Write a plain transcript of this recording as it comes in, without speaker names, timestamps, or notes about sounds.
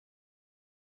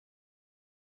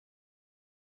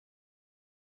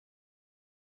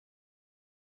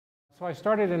So I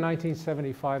started in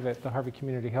 1975 at the Harvard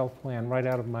Community Health Plan right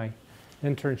out of my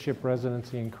internship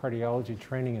residency in cardiology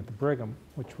training at the Brigham,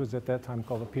 which was at that time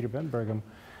called the Peter Benton Brigham.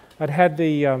 I'd had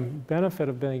the benefit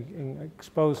of being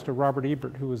exposed to Robert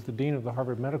Ebert, who was the dean of the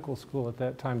Harvard Medical School at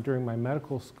that time during my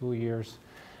medical school years.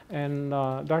 And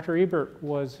Dr. Ebert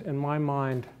was, in my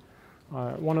mind,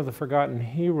 one of the forgotten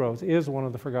heroes, is one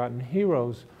of the forgotten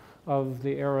heroes of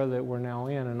the era that we're now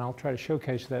in. And I'll try to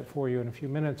showcase that for you in a few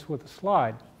minutes with a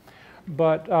slide.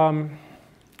 But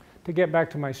to get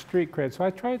back to my street cred, so I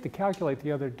tried to calculate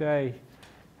the other day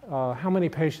how many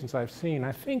patients I've seen.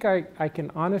 I think I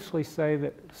can honestly say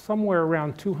that somewhere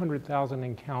around 200,000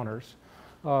 encounters,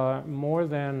 more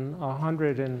than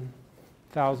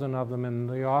 100,000 of them in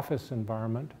the office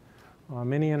environment,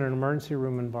 many in an emergency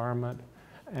room environment,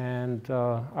 and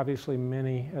obviously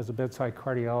many as a bedside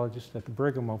cardiologist at the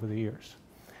Brigham over the years.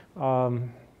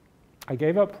 I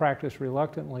gave up practice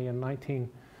reluctantly in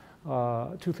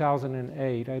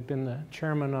 2008. I'd been the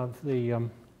chairman of the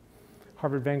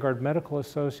Harvard Vanguard Medical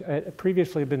Association.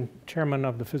 Previously, I'd been chairman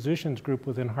of the physicians group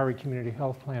within Harvard Community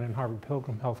Health Plan and Harvard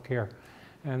Pilgrim Healthcare,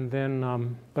 and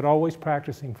then, but always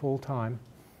practicing full time.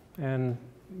 And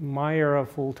my era of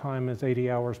full time is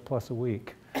 80 hours plus a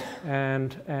week,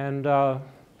 and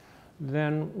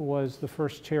then was the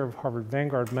first chair of Harvard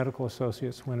Vanguard Medical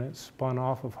Associates when it spun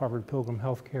off of Harvard Pilgrim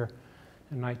Healthcare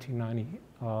in 1990.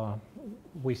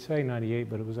 We say 98,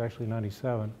 but it was actually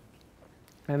 97.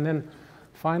 And then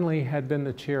finally had been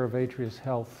the chair of Atrius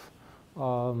Health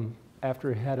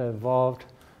after it had evolved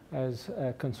as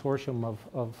a consortium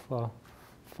of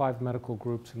 5 medical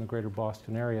groups in the greater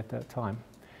Boston area at that time.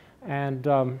 And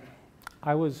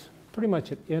I was pretty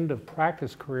much at end of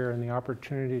practice career and the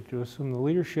opportunity to assume the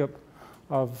leadership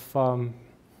of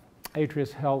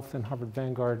Atrius Health and Harvard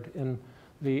Vanguard in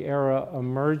the era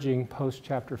emerging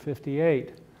post-Chapter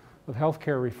 58 of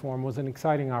healthcare reform was an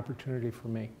exciting opportunity for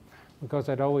me because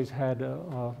I'd always had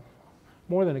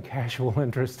more than a casual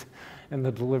interest in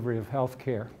the delivery of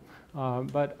healthcare.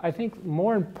 But I think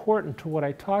more important to what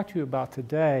I talk to you about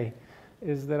today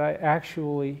is that I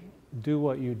actually do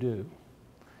what you do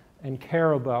and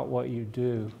care about what you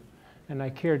do. And I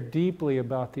care deeply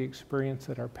about the experience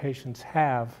that our patients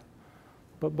have.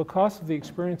 But because of the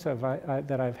experience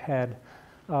that I've had,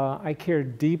 I care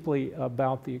deeply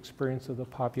about the experience of the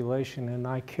population, and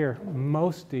I care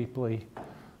most deeply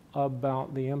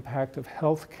about the impact of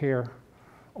healthcare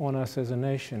on us as a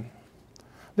nation.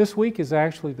 This week is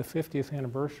actually the 50th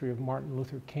anniversary of Martin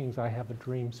Luther King's I Have a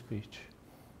Dream speech.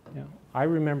 You know, I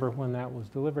remember when that was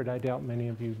delivered. I doubt many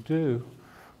of you do.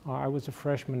 I was a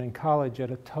freshman in college at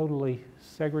a totally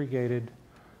segregated,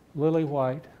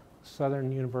 lily-white Southern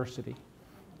university.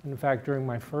 And in fact, during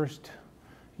my first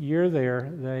year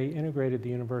there, they integrated the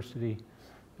university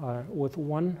with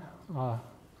one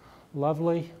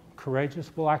lovely, courageous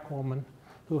black woman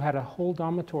who had a whole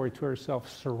dormitory to herself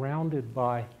surrounded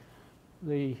by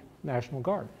the National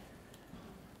Guard.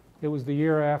 It was the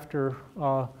year after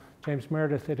James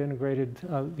Meredith had integrated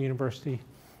the University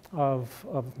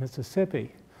of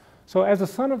Mississippi. So as a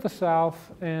son of the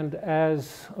South and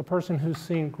as a person who's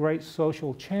seen great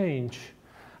social change,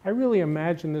 I really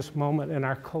imagine this moment in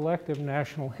our collective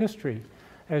national history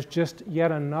as just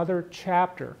yet another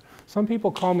chapter. Some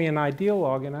people call me an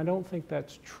ideologue, and I don't think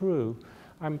that's true.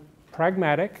 I'm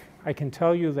pragmatic. I can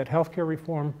tell you that healthcare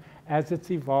reform, as it's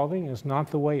evolving, is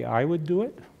not the way I would do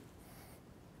it.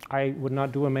 I would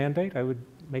not do a mandate. I would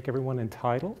make everyone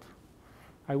entitled.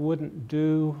 I wouldn't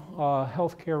do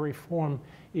healthcare reform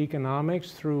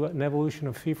economics through an evolution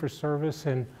of fee-for-service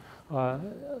and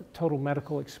total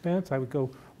medical expense. I would go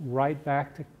right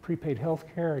back to prepaid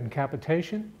healthcare and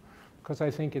capitation because I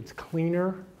think it's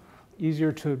cleaner,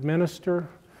 easier to administer,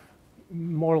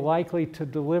 more likely to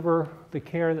deliver the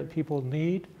care that people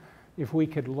need. If we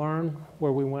could learn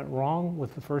where we went wrong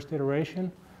with the first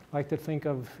iteration, I like to think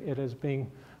of it as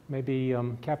being maybe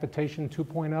capitation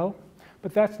 2.0,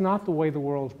 but that's not the way the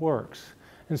world works.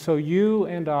 And so you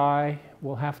and I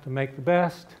will have to make the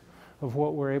best of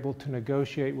what we're able to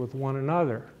negotiate with one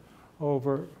another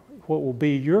over what will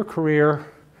be your career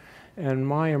and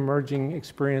my emerging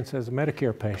experience as a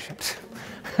Medicare patient.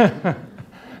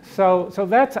 So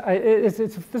that's,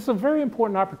 this is a very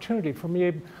important opportunity for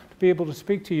me to be able to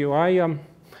speak to you. I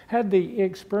had the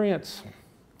experience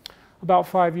about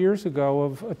 5 years ago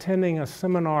of attending a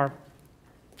seminar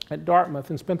at Dartmouth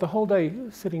and spent the whole day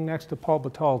sitting next to Paul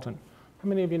Batalden. How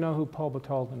many of you know who Paul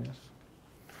Batalden is?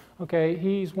 Okay,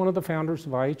 he's one of the founders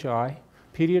of IHI,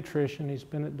 pediatrician. He's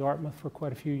been at Dartmouth for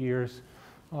quite a few years.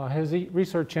 His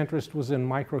research interest was in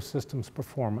microsystems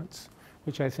performance,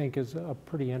 which I think is a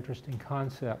pretty interesting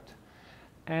concept.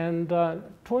 And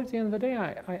towards the end of the day,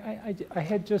 I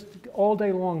had just all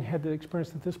day long had the experience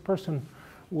that this person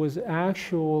was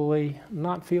actually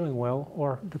not feeling well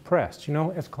or depressed. You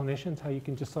know, as clinicians, how you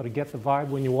can just sort of get the vibe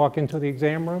when you walk into the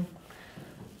exam room.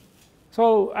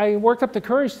 So I worked up the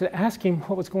courage to ask him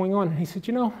what was going on. And he said,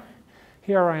 you know,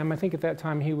 here I am. I think at that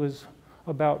time he was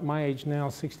about my age now,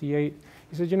 68.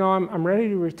 He said, you know, I'm ready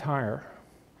to retire.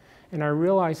 And I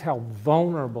realize how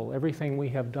vulnerable everything we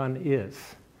have done is.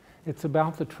 It's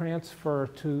about the transfer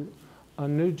to a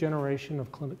new generation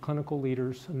of clinical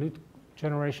leaders, a new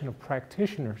generation of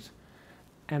practitioners,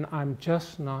 and I'm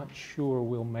just not sure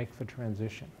we'll make the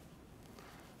transition.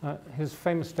 His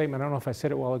famous statement, I don't know if I said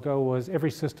it a while ago, was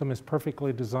every system is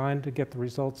perfectly designed to get the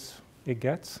results it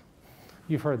gets.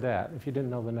 You've heard that, if you didn't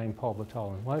know the name Paul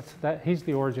Batalin. Well, he's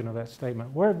the origin of that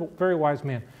statement. We're a very wise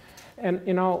man. And,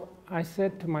 you know, I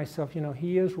said to myself, you know,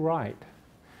 he is right.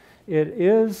 It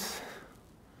is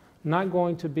not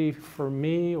going to be for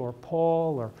me or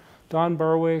Paul or Don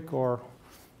Berwick or,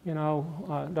 you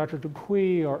know, Dr.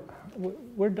 Dupuy, or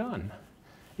we're done.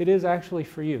 It is actually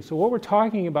for you. So what we're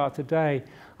talking about today,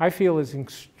 I feel, is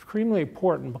extremely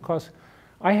important because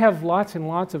I have lots and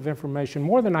lots of information,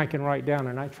 more than I can write down,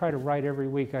 and I try to write every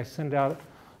week. I send out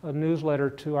a newsletter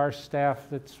to our staff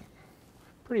that's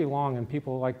pretty long, and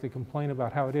people like to complain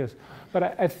about how it is.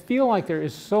 But I feel like there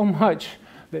is so much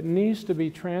that needs to be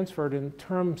transferred in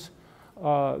terms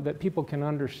that people can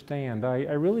understand.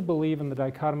 I really believe in the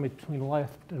dichotomy between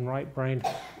left and right brain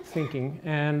thinking,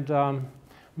 and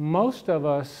most of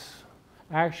us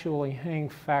actually hang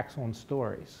facts on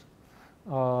stories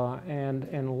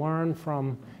and learn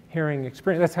from hearing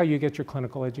experience. That's how you get your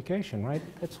clinical education, right?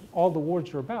 That's all the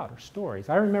wards are about, are stories.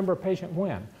 I remember a patient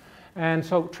when. And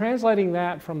so translating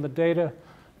that from the data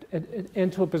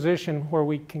into a position where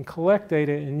we can collect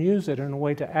data and use it in a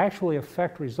way to actually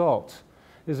affect results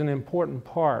is an important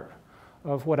part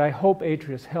of what I hope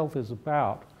Atrius Health is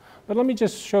about. But let me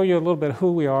just show you a little bit of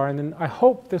who we are, and then I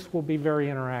hope this will be very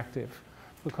interactive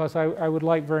because I would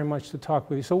like very much to talk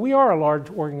with you. So we are a large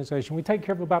organization. We take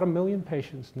care of about 1 million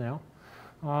patients now.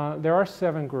 There are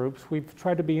 7 groups. We've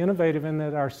tried to be innovative in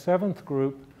that our 7th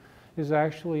group is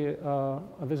actually a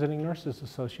Visiting Nurses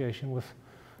Association with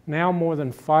now more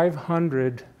than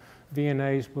 500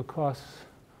 VNAs because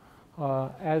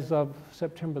as of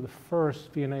September the 1st,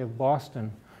 VNA of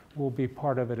Boston will be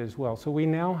part of it as well. So we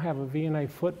now have a VNA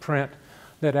footprint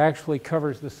that actually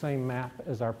covers the same map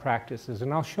as our practices.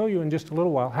 And I'll show you in just a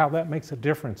little while how that makes a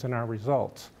difference in our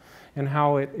results and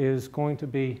how it is going to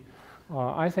be,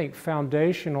 I think,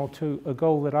 foundational to a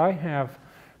goal that I have,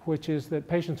 which is that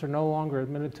patients are no longer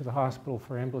admitted to the hospital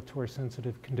for ambulatory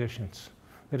sensitive conditions,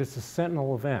 that it's a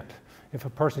sentinel event. If a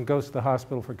person goes to the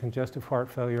hospital for congestive heart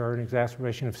failure or an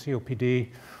exacerbation of COPD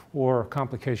or a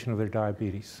complication of their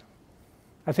diabetes.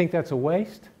 I think that's a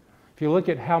waste. If you look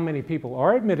at how many people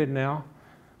are admitted now,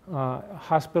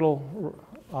 hospital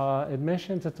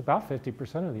admissions, it's about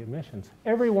 50% of the admissions.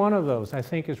 Every one of those, I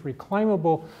think, is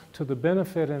reclaimable to the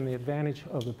benefit and the advantage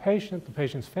of the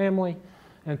patient's family,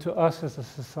 and to us as a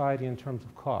society in terms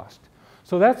of cost.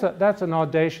 So that's an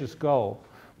audacious goal,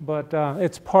 but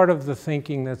it's part of the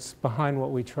thinking that's behind what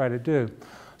we try to do.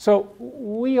 So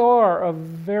we are a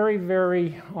very,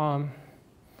 very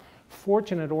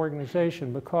fortunate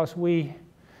organization because we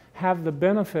have the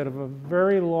benefit of a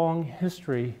very long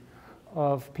history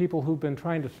of people who've been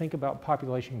trying to think about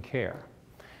population care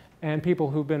and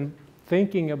people who've been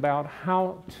thinking about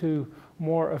how to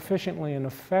more efficiently and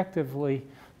effectively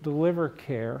deliver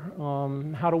care,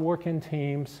 how to work in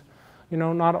teams. You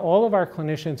know, not all of our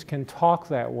clinicians can talk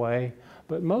that way,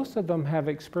 but most of them have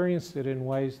experienced it in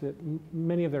ways that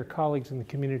many of their colleagues in the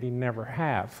community never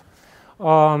have.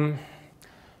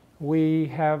 We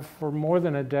have, for more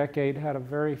than a decade, had a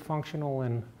very functional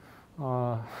and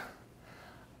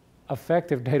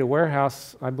effective data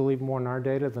warehouse, I believe more in our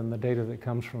data than the data that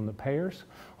comes from the payers,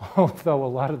 although a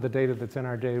lot of the data that's in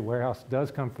our data warehouse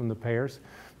does come from the payers,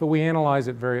 but we analyze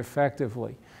it very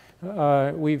effectively.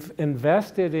 We've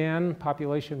invested in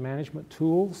population management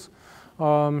tools.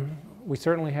 We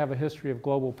certainly have a history of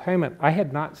global payment. I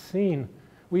had not seen,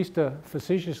 we used to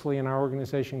facetiously in our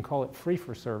organization call it free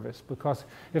for service, because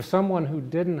if someone who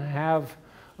didn't have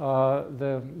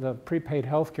the prepaid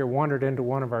healthcare wandered into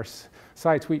one of our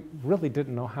sites, we really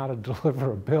didn't know how to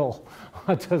deliver a bill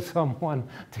to someone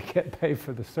to get paid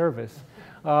for the service.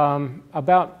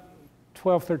 About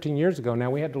 12, 13 years ago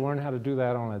now, we had to learn how to do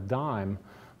that on a dime,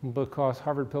 because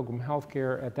Harvard Pilgrim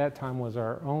Healthcare at that time was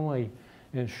our only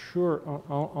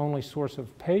source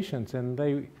of patients, and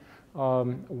they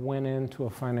went into a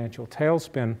financial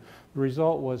tailspin. The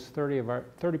result was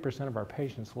 30% of our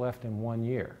patients left in 1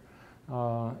 year.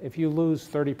 If you lose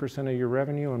 30% of your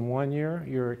revenue in 1 year,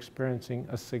 you're experiencing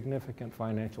a significant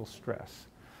financial stress.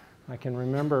 I can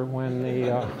remember when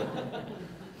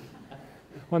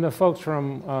the folks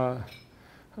from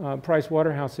Price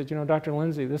Waterhouse said, you know, Dr.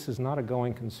 Lindsey, this is not a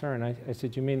going concern. I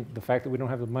said, you mean the fact that we don't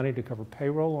have the money to cover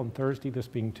payroll on Thursday, this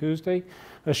being Tuesday,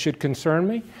 should concern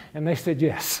me? And they said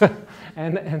yes.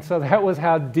 and so that was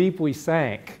how deep we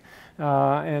sank.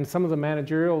 And some of the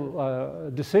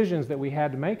managerial decisions that we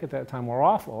had to make at that time were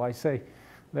awful. I say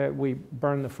that we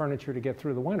burned the furniture to get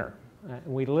through the winter.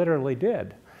 We literally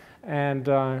did. And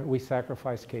we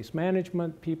sacrificed case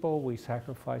management people, we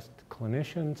sacrificed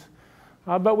clinicians,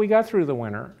 but we got through the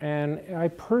winter. And I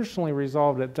personally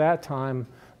resolved at that time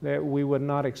that we would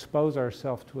not expose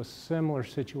ourselves to a similar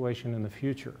situation in the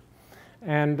future.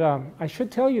 And I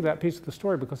should tell you that piece of the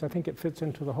story because I think it fits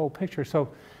into the whole picture. So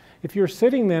if you're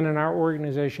sitting then in our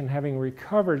organization having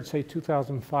recovered, say,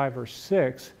 2005 or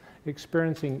 6,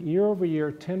 experiencing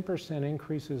year-over-year 10%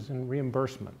 increases in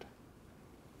reimbursement,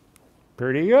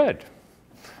 pretty good,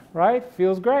 right?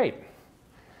 Feels great.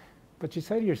 But you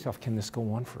say to yourself, can this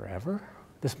go on forever?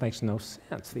 This makes no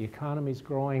sense. The economy's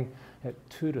growing at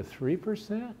 2 to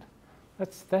 3%.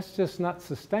 That's just not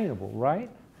sustainable,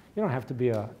 right? You don't have to be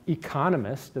an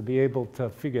economist to be able to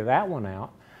figure that one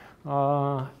out.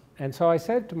 And so I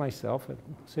said to myself,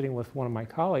 sitting with one of my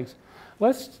colleagues,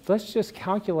 let's just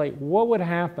calculate what would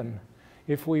happen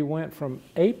if we went from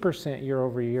 8% year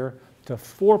over year to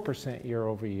 4% year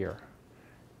over year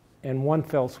in one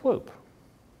fell swoop.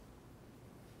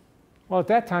 Well, at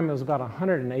that time, it was about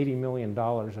 $180 million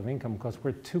of income because we're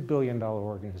a $2 billion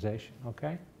organization,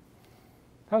 okay?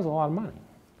 That was a lot of money.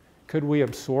 Could we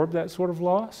absorb that sort of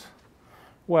loss?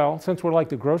 Well, since we're like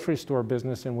the grocery store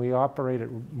business and we operate at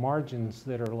margins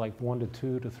that are like 1 to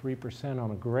 2 to 3%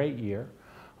 on a great year,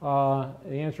 the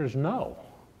answer is no.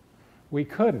 We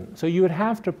couldn't. So you would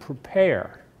have to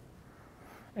prepare.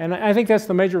 And I think that's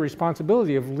the major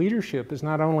responsibility of leadership, is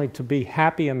not only to be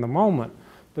happy in the moment,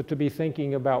 but to be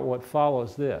thinking about what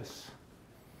follows this.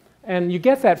 And you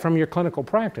get that from your clinical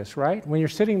practice, right? When you're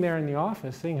sitting there in the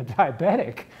office seeing a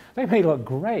diabetic, they may look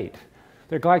great.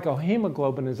 Their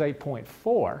glycohemoglobin is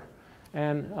 8.4,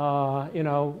 and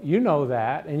you know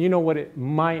that, and you know what it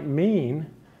might mean,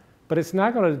 but it's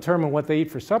not going to determine what they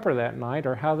eat for supper that night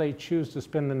or how they choose to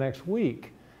spend the next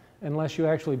week unless you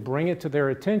actually bring it to their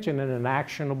attention in an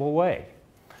actionable way.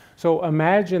 So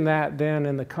imagine that then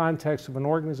in the context of an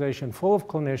organization full of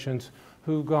clinicians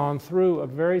who've gone through a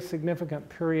very significant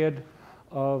period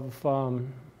of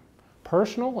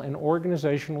personal and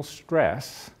organizational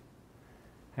stress,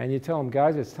 and you tell them,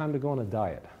 guys, it's time to go on a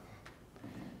diet.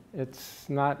 It's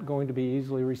not going to be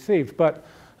easily received. But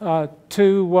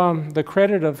to the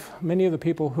credit of many of the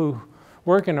people who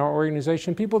work in our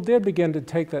organization, people did begin to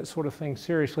take that sort of thing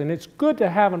seriously. And it's good to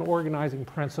have an organizing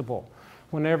principle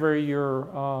whenever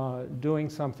you're doing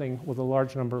something with a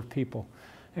large number of people.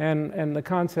 And the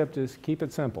concept is keep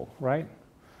it simple, right?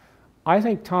 I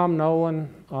think Tom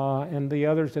Nolan and the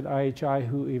others at IHI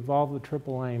who evolved the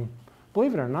triple aim,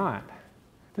 believe it or not,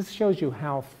 this shows you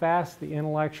how fast the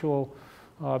intellectual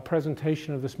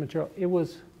presentation of this material, it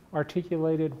was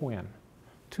articulated when?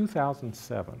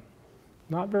 2007,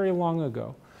 not very long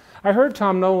ago. I heard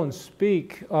Tom Nolan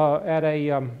speak at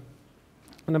an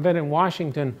event in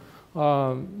Washington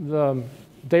the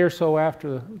day or so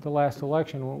after the last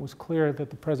election, when it was clear that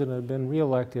the president had been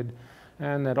reelected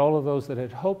and that all of those that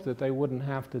had hoped that they wouldn't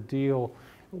have to deal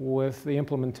with the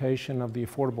implementation of the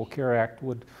Affordable Care Act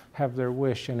would have their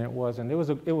wish, and it wasn't. It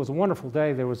was a wonderful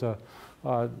day. There was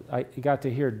I got to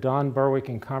hear Don Berwick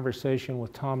in conversation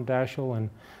with Tom Daschle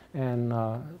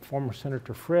and former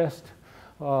Senator Frist.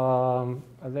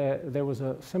 There was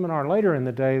a seminar later in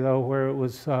the day, though, where it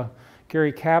was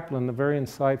Gary Kaplan, the very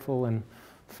insightful and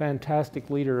fantastic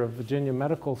leader of Virginia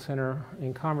Medical Center,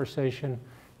 in conversation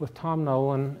with Tom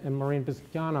Nolan and Maureen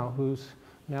Bizignano, who's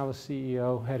now the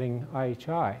CEO heading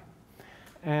IHI.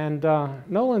 And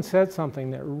Nolan said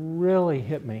something that really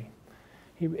hit me.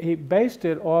 He based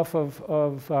it off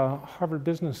of Harvard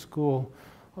Business School,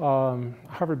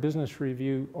 Harvard Business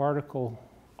Review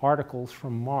articles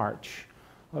from March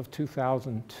of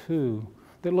 2002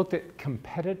 that looked at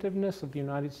competitiveness of the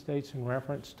United States in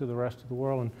reference to the rest of the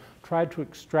world and tried to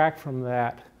extract from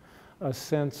that a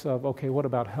sense of, okay, what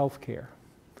about healthcare?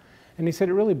 And he said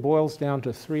it really boils down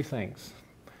to three things.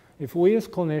 If we as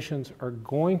clinicians are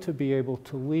going to be able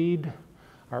to lead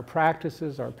our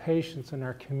practices, our patients, and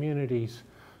our communities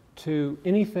to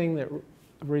anything that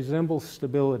resembles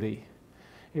stability,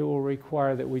 it will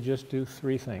require that we just do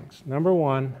three things. Number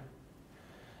one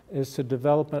is to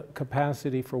develop a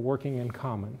capacity for working in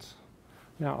commons.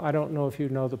 Now, I don't know if you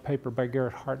know the paper by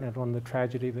Garrett Hartnett on the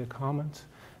tragedy of the commons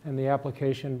and the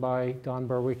application by Don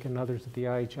Berwick and others at the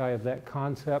IHI of that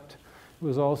concept. It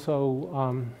was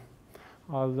also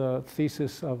the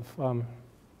thesis of,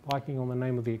 blanking on the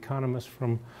name of the economist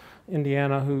from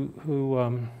Indiana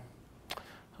who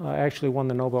actually won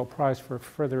the Nobel Prize for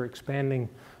further expanding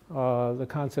the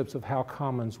concepts of how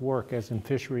commons work, as in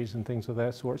fisheries and things of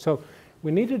that sort. So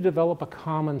we need to develop a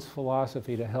commons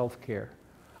philosophy to healthcare,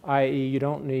 i.e. you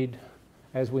don't need,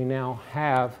 as we now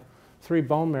have, 3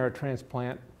 bone marrow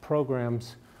transplant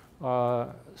programs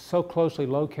so closely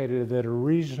located that a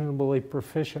reasonably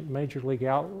proficient major league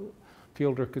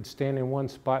outfielder could stand in one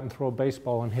spot and throw a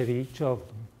baseball and hit each of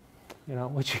them, you know,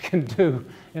 which you can do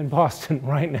in Boston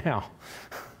right now.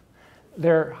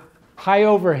 They're high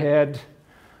overhead,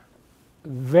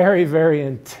 very, very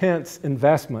intense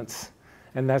investments,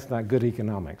 and that's not good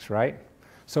economics, right?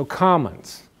 So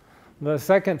commons. The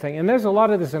second thing, and there's a lot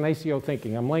of this in ACO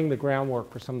thinking. I'm laying the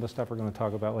groundwork for some of the stuff we're going to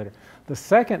talk about later. The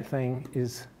second thing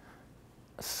is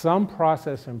some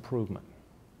process improvement.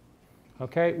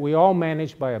 Okay? We all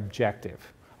manage by objective.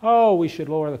 Oh, we should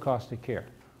lower the cost of care.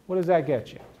 What does that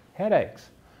get you?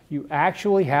 Headaches. You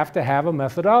actually have to have a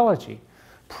methodology.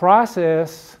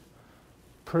 Process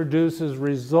produces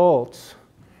results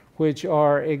which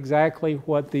are exactly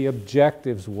what the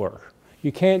objectives were.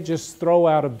 You can't just throw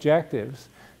out objectives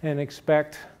and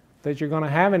expect that you're going to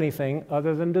have anything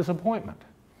other than disappointment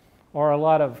or a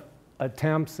lot of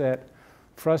attempts at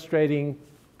frustrating,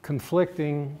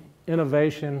 conflicting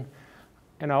innovation.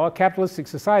 You know, a capitalistic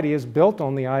society is built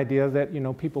on the idea that, you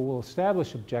know, people will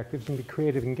establish objectives and be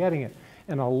creative in getting it.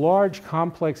 In a large,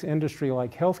 complex industry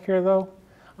like healthcare, though,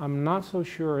 I'm not so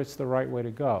sure it's the right way to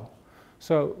go.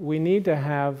 So we need to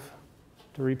have,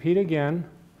 to repeat again,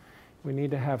 we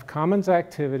need to have commons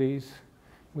activities.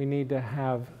 We need to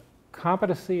have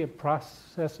competency of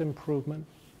process improvement,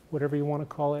 whatever you want to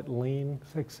call it, Lean,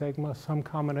 Six Sigma, some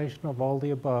combination of all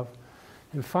the above.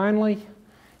 And finally,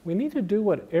 we need to do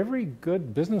what every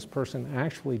good business person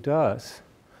actually does,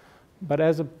 but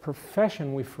as a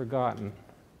profession we've forgotten,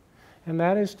 and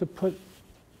that is to put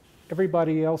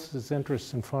everybody else's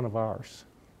interests in front of ours.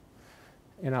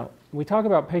 You know, we talk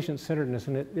about patient-centeredness,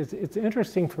 and it's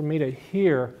interesting for me to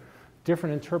hear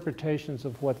different interpretations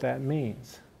of what that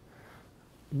means.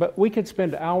 But we could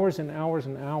spend hours and hours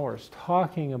and hours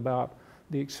talking about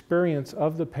the experience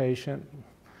of the patient.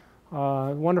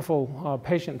 Wonderful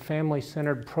patient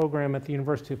family-centered program at the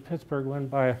University of Pittsburgh run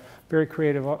by a very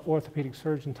creative orthopedic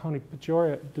surgeon, Tony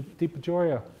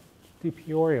DiPiorio,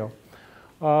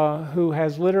 who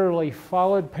has literally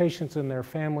followed patients and their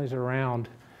families around.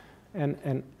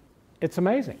 And it's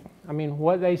amazing. I mean,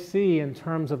 what they see in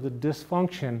terms of the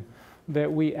dysfunction that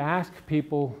we ask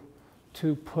people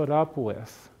to put up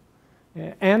with,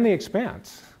 and the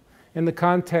expense in the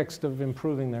context of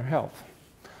improving their health.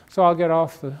 So I'll get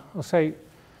off that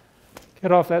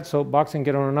soapbox and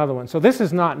get on another one. So this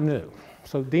is not new.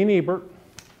 So Dean Ebert,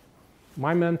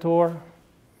 my mentor,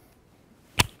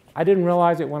 I didn't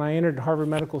realize it when I entered Harvard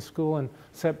Medical School in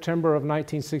September of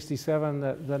 1967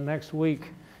 that the next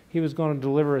week he was going to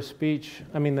deliver a speech,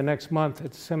 the next month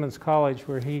at Simmons College,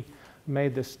 where he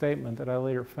made this statement that I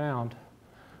later found.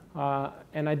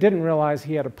 And I didn't realize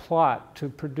he had a plot to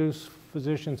produce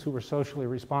physicians who were socially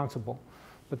responsible,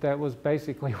 but that was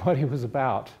basically what he was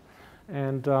about.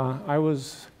 And I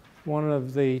was one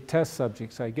of the test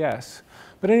subjects, I guess.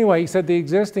 But anyway, he said the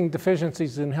existing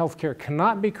deficiencies in healthcare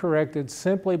cannot be corrected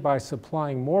simply by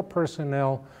supplying more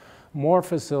personnel, more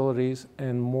facilities,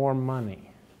 and more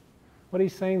money. What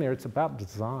he's saying there, it's about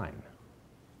design.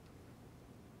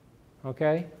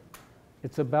 Okay?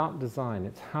 It's about design.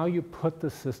 It's how you put the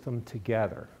system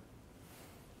together.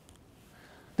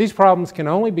 These problems can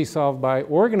only be solved by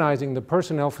organizing the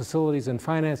personnel, facilities, and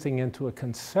financing into a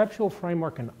conceptual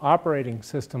framework and operating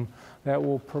system that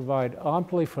will provide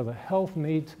amply for the health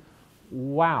needs,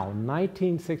 wow,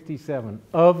 1967,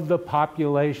 of the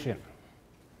population.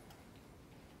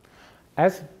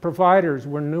 As providers,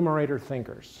 we're numerator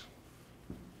thinkers.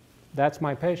 That's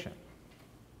my patient.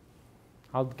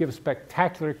 I'll give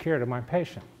spectacular care to my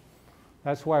patient.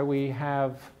 That's why we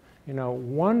have,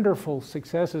 wonderful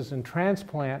successes in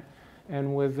transplant,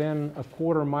 and within a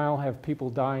quarter mile have people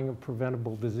dying of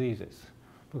preventable diseases,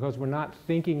 because we're not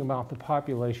thinking about the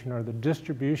population or the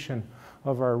distribution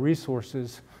of our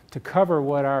resources to cover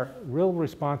what our real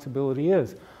responsibility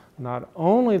is. Not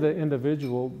only the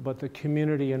individual, but the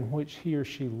community in which he or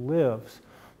she lives,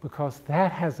 because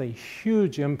that has a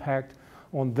huge impact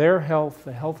on their health,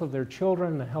 the health of their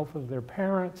children, the health of their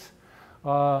parents.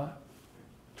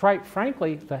 quite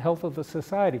frankly, the health of the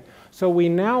society. So we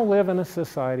now live in a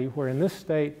society where in this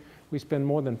state we spend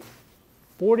more than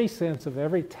 40 cents of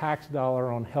every tax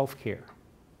dollar on health care.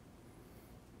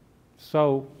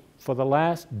 So for the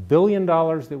last $1 billion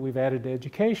that we've added to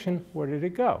education, where did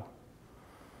it go?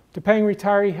 To paying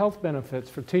retiree health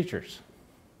benefits for teachers.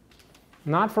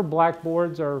 Not for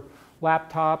blackboards or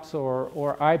laptops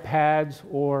or iPads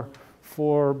or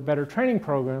for better training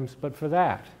programs, but for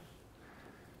that.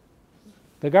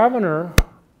 The governor,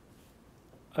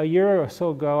 a year or so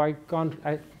ago, I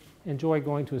enjoy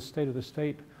going to his State of the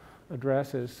State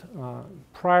addresses.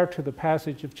 Prior to the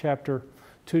passage of Chapter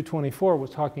 224 was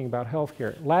talking about health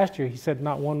care. Last year he said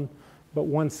not one but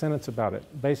one sentence about it.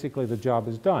 Basically the job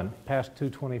is done. Past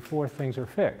 224 things are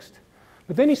fixed.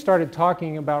 But then he started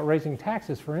talking about raising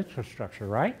taxes for infrastructure,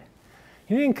 right?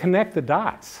 He didn't connect the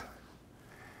dots.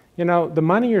 You know, the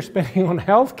money you're spending on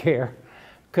health care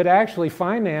could actually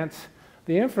finance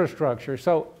the infrastructure.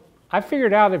 So I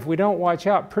figured out if we don't watch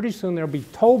out, pretty soon there'll be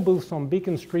toll booths on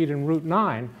Beacon Street and Route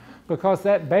 9, because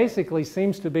that basically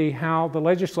seems to be how the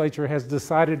legislature has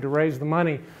decided to raise the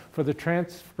money for the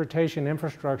transportation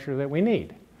infrastructure that we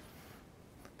need.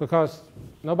 Because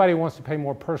nobody wants to pay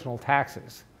more personal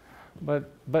taxes.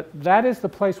 But that is the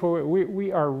place where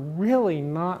we are really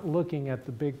not looking at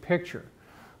the big picture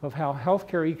of how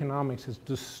healthcare economics has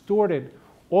distorted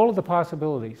all of the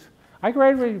possibilities. I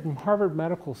graduated from Harvard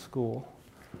Medical School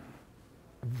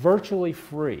virtually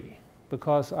free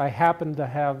because I happened to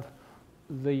have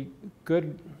the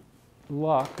good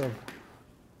luck of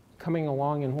coming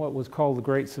along in what was called the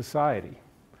Great Society.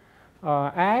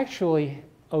 I actually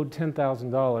owed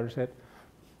 $10,000 at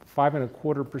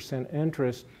 5.25%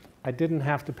 interest. I didn't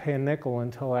have to pay a nickel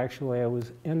until actually I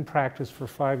was in practice for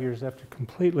 5 years after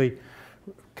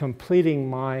completing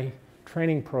my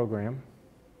training program.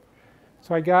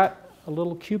 So I got a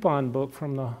little coupon book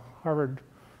from the Harvard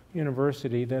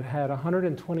University that had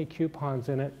 120 coupons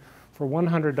in it for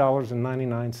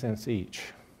 $100.99 each.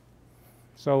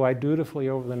 So I dutifully,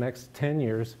 over the next 10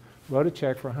 years, wrote a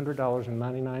check for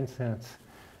 $100.99.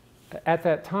 At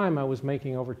that time, I was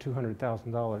making over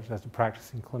 $200,000 as a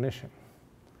practicing clinician.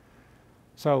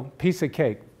 So, piece of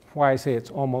cake, why I say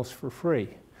it's almost for free.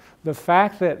 The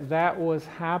fact that that was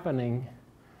happening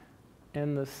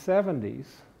in the 70s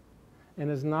and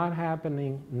is not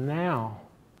happening now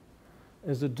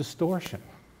is a distortion.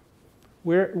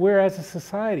 We're as a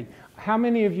society, how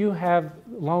many of you have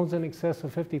loans in excess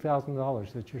of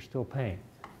 $50,000 that you're still paying?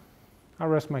 I'll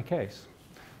rest my case,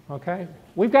 okay?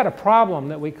 We've got a problem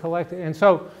that we collected, and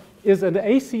so is an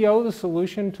ACO the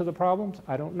solution to the problems?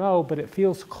 I don't know, but it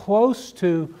feels close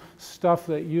to stuff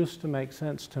that used to make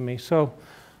sense to me. So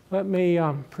let me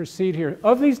proceed here.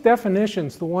 Of these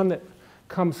definitions, the one that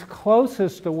comes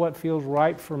closest to what feels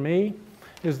right for me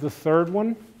is the third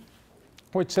one,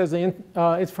 which says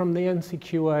it's from the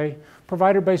NCQA,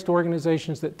 provider-based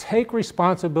organizations that take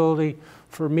responsibility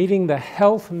for meeting the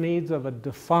health needs of a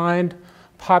defined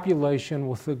population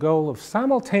with the goal of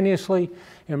simultaneously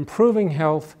improving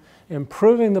health,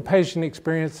 improving the patient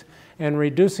experience, and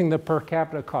reducing the per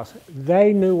capita cost.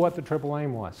 They knew what the triple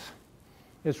aim was.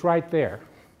 It's right there.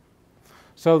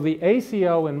 So the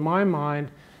ACO, in my mind,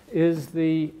 is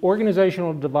the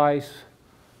organizational device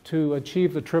to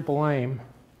achieve the triple aim,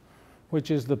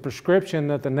 which is the prescription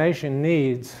that the nation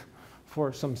needs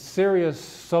for some serious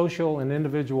social and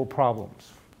individual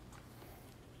problems.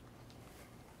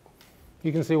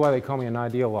 You can see why they call me an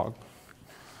ideologue.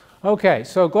 Okay,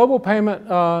 so global payment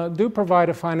do provide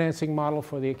a financing model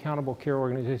for the accountable care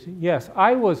organization. Yes,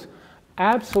 I was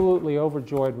absolutely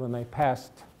overjoyed when they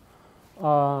passed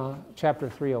Chapter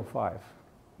 305.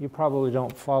 You probably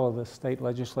don't follow the state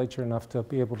legislature enough to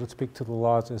be able to speak to the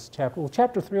laws as chapter. Well,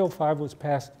 Chapter 305 was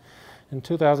passed in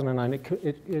 2009.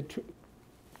 It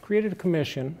created a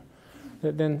commission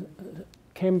that then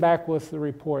came back with the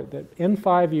report that in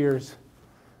 5 years,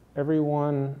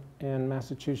 everyone in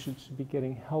Massachusetts should be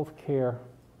getting health care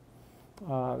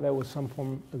that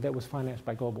was financed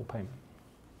by global payment.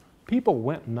 People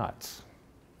went nuts,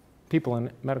 people in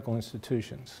medical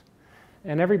institutions.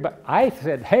 And everybody, I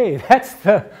said, hey, that's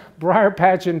the briar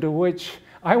patch into which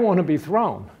I want to be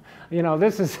thrown. You know,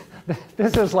 this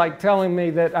is like telling me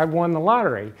that I won the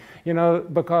lottery, you know,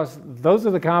 because those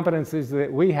are the competencies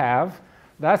that we have.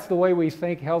 That's the way we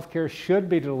think healthcare should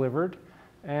be delivered,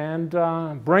 and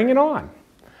bring it on.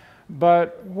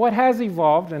 But what has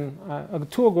evolved, and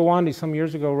Atul Gawande some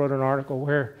years ago wrote an article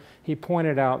where he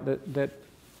pointed out that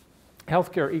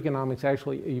healthcare economics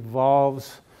actually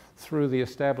evolves through the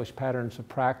established patterns of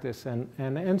practice.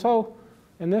 And so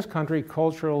in this country,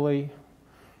 culturally,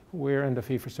 we're into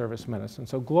fee-for-service medicine.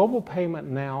 So global payment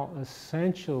now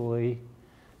essentially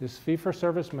is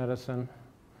fee-for-service medicine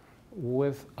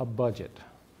with a budget.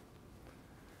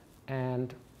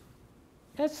 And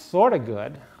it's sort of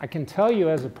good. I can tell you,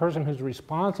 as a person who's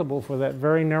responsible for that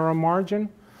very narrow margin,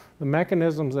 the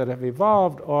mechanisms that have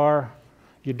evolved are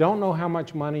you don't know how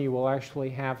much money you will actually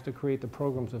have to create the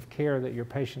programs of care that your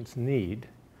patients need,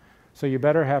 so you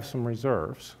better have some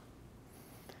reserves.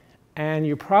 And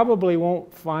you probably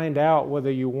won't find out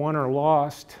whether you won or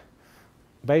lost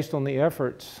based on the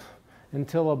efforts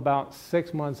until about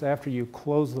 6 months after you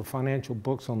close the financial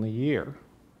books on the year.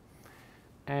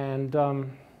 And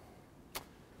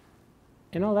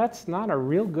you know, that's not a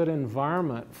real good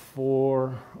environment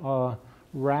for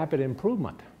rapid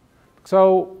improvement.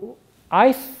 So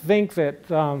I think that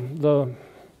the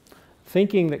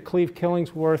thinking that Cleve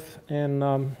Killingsworth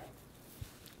and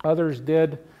others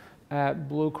did at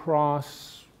Blue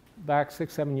Cross back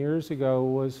 6, 7 years ago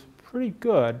was pretty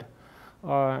good,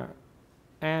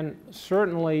 and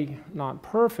certainly not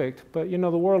perfect, but you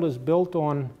know, the world is built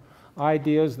on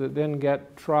ideas that then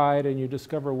get tried and you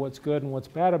discover what's good and what's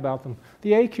bad about them.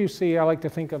 The AQC I like to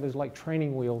think of as like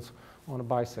training wheels on a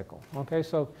bicycle. Okay,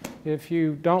 so if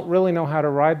you don't really know how to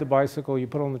ride the bicycle, you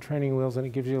put on the training wheels and it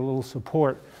gives you a little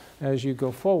support as you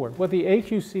go forward. What the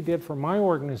AQC did for my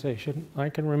organization, I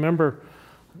can remember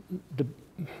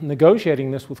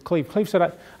negotiating this with Cleve. Cleve said,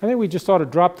 I think we just ought to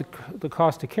drop the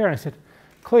cost of care. And I said,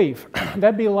 Cleve,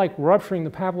 that'd be like rupturing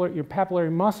the your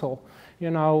papillary muscle. You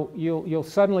know, you'll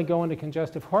suddenly go into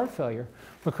congestive heart failure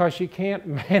because you can't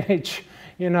manage,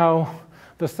 you know,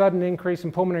 the sudden increase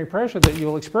in pulmonary pressure that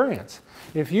you'll experience.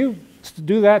 If you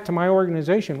do that to my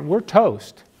organization, we're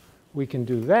toast. We can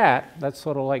do that. That's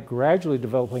sort of like gradually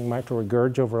developing mitral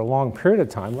regurg over a long period of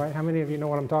time, right? How many of you know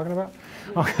what I'm talking about?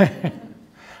 Okay.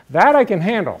 That I can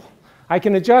handle. I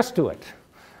can adjust to it.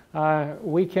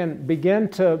 We can begin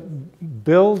to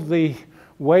build the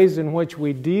ways in which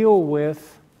we deal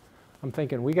with, I'm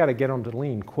thinking we got to get on to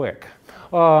lean quick,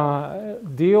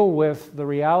 deal with the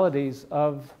realities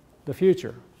of the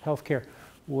future. Healthcare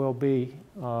will be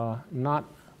not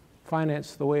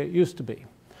financed the way it used to be.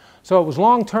 So it was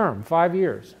long term, 5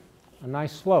 years, a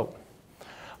nice slope.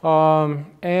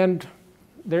 And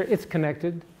it's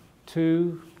connected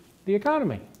to the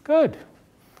economy. Good.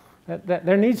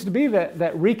 There needs to be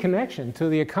that reconnection to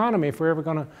the economy if we're ever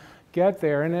going to get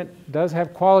there, and it does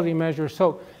have quality measures.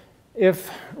 So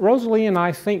if Rosalie and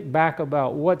I think back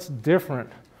about what's different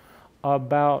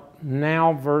about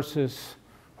now versus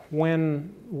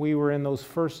when we were in those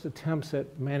first attempts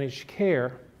at managed care,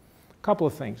 a couple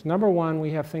of things. Number one,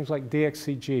 we have things like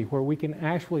DXCG, where we can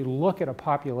actually look at a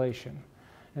population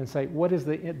and say, what is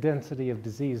the density of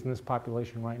disease in this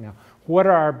population right now? What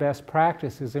are our best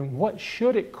practices, and what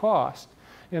should it cost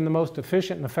in the most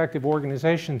efficient and effective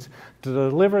organizations to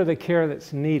deliver the care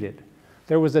that's needed?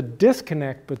 There was a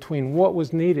disconnect between what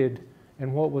was needed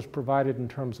and what was provided in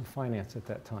terms of finance at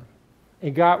that time.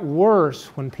 It got worse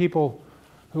when people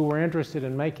who were interested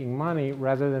in making money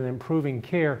rather than improving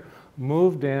care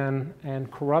moved in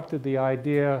and corrupted the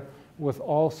idea with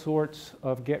all sorts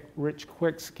of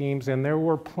get-rich-quick schemes, and there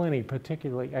were plenty,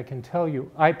 particularly, I can tell you,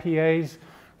 IPAs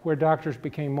where doctors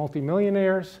became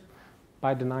multimillionaires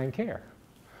by denying care.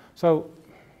 So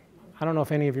I don't know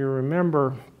if any of you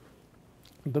remember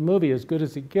the movie As Good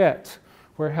as It Gets,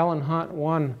 where Helen Hunt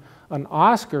won an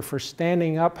Oscar for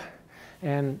standing up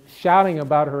and shouting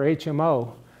about her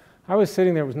HMO. I was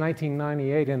sitting there, it was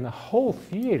 1998, and the whole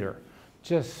theater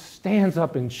just stands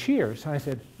up and cheers. And I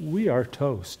said, we are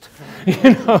toast.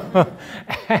 You know?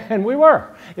 And we were.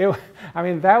 I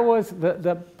mean, that was,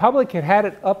 the public had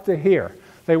it up to here.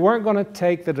 They weren't going to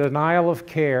take the denial of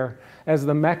care as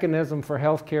the mechanism for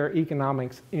healthcare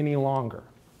economics any longer,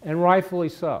 and rightfully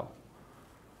so.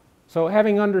 So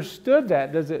having understood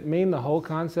that, does it mean the whole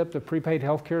concept of prepaid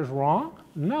healthcare is wrong?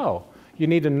 No. You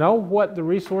need to know what the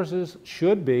resources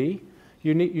should be.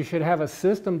 You should have a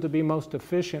system to be most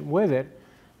efficient with it,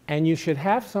 and you should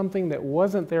have something that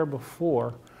wasn't there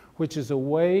before, which is a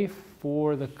way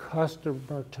for the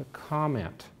customer to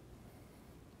comment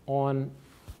on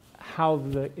how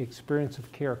the experience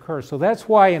of care occurs. So that's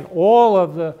why in all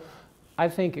of the, I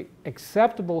think,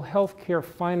 acceptable healthcare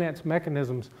finance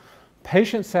mechanisms,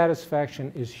 patient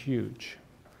satisfaction is huge.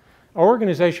 Our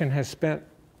organization has spent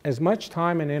as much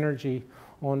time and energy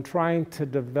on trying to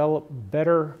develop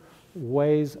better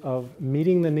ways of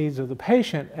meeting the needs of the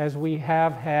patient as we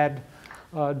have had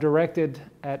directed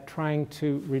at trying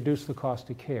to reduce the cost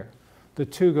of care. The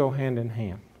two go hand in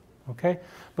hand, okay?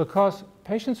 Because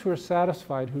patients who are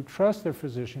satisfied, who trust their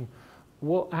physician,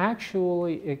 will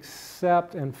actually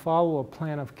accept and follow a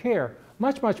plan of care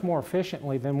much, much more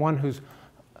efficiently than one who's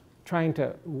trying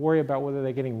to worry about whether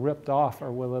they're getting ripped off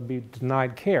or will they be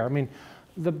denied care. I mean,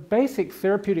 the basic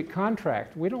therapeutic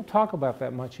contract, we don't talk about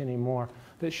that much anymore,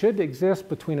 that should exist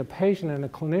between a patient and a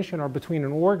clinician or between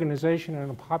an organization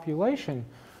and a population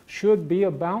should be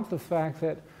about the fact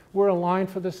that we're aligned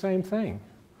for the same thing,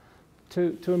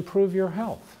 to improve your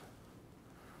health.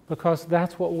 Because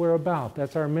that's what we're about.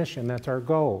 That's our mission. That's our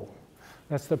goal.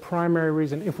 That's the primary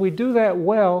reason. If we do that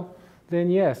well, then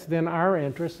yes, then our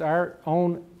interests, our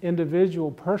own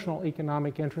individual personal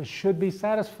economic interests should be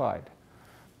satisfied.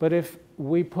 But if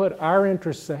we put our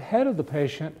interests ahead of the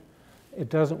patient, it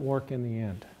doesn't work in the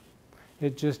end.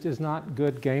 It just is not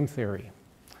good game theory.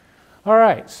 All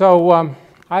right, so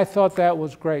I thought that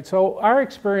was great. So our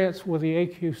experience with the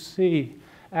AQC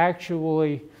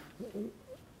actually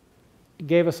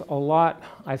gave us a lot,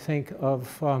 I think,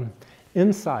 of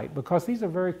insight, because these are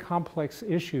very complex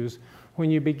issues when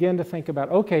you begin to think about,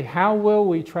 okay, how will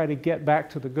we try to get back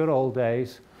to the good old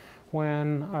days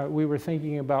when we were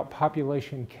thinking about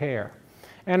population care?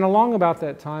 And along about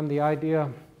that time, the idea,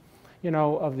 you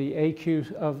know, of the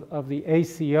of the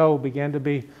ACO began to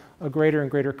be a greater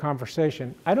and greater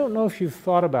conversation. I don't know if you've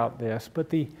thought about this, but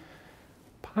the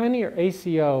Pioneer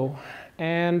ACO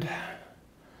and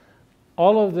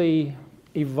all of the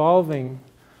evolving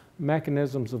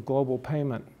mechanisms of global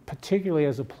payment, particularly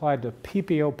as applied to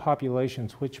PPO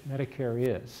populations, which Medicare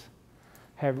is,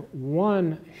 have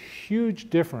one huge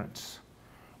difference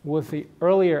with the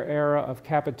earlier era of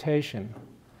capitation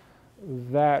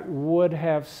that would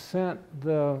have sent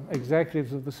the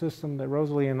executives of the system that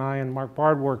Rosalie and I and Mark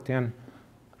Bard worked in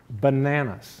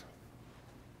bananas.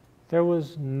 There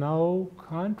was no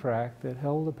contract that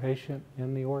held the patient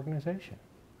in the organization.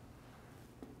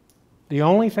 The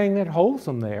only thing that holds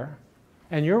them there,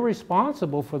 and you're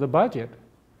responsible for the budget,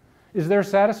 is their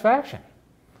satisfaction.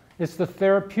 It's the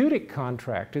therapeutic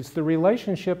contract. It's the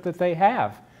relationship that they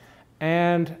have.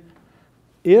 And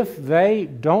if they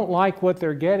don't like what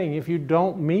they're getting, if you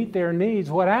don't meet their needs,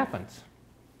 what happens?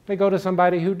 They go to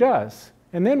somebody who does.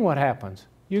 And then what happens?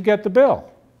 You get the bill.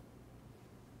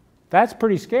 That's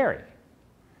pretty scary.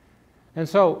 And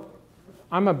so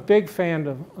I'm a big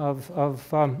fan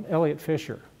of Elliot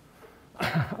Fisher.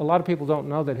 A lot of people don't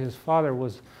know that his father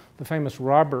was the famous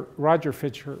Roger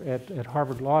Fisher at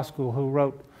Harvard Law School, who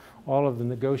wrote all of the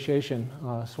negotiation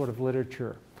sort of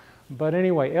literature. But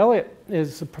anyway, Elliot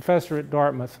is a professor at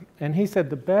Dartmouth, and he said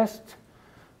the best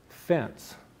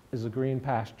fence is a green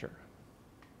pasture.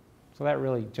 So that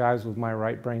really jives with my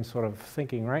right brain sort of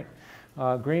thinking, right?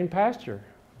 Green pasture.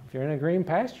 If you're in a green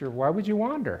pasture, why would you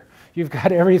wander? You've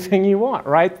got everything you want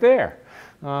right there.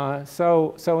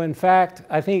 So in fact,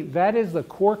 I think that is the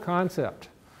core concept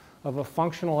of a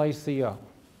functional ACO.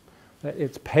 That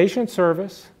it's patient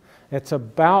service. It's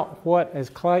about what, as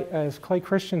Clay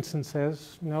Christensen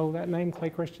says, you know that name, Clay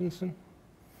Christensen?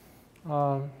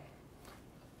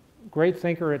 Great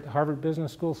thinker at Harvard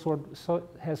Business School,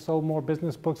 has sold more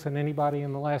business books than anybody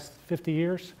in the last 50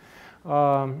 years,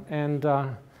 and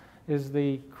is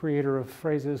the creator of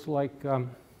phrases like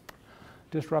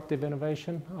disruptive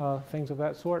innovation, things of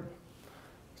that sort.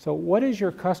 So what is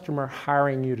your customer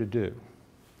hiring you to do?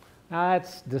 Now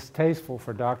that's distasteful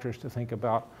for doctors to think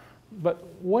about, but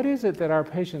what is it that our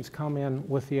patients come in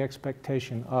with the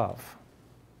expectation of?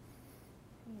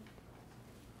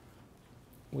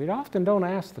 We often don't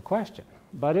ask the question,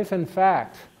 but if in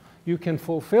fact you can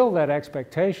fulfill that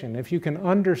expectation, if you can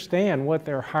understand what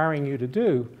they're hiring you to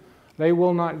do, they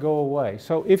will not go away.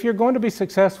 So if you're going to be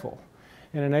successful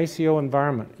in an ACO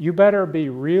environment, you better be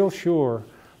real sure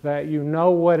that you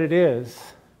know what it is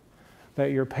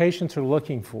that your patients are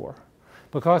looking for.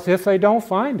 Because if they don't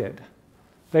find it,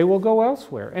 they will go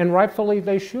elsewhere, and rightfully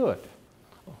they should.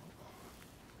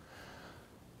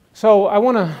 So I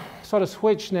want to sort of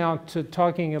switch now to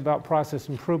talking about process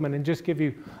improvement and just give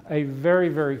you a very,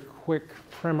 very quick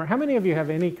primer. How many of you have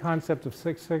any concept of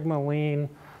Six Sigma, Lean,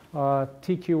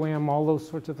 TQM, all those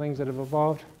sorts of things that have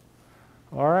evolved?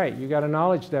 All right, you got a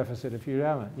knowledge deficit if you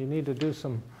haven't. You need to do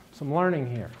some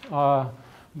learning here.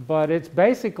 But it's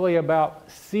basically about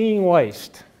seeing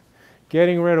waste,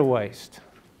 getting rid of waste.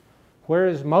 Where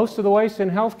is most of the waste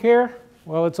in healthcare?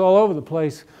 Well, it's all over the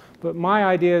place. But my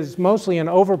idea is mostly in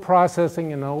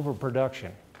overprocessing and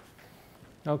overproduction.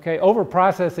 Okay,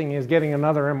 overprocessing is getting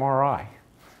another MRI.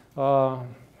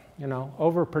 You know,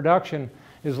 overproduction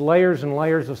is layers and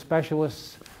layers of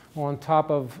specialists on top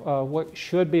of what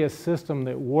should be a system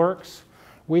that works.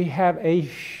 We have a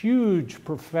huge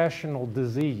professional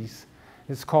disease.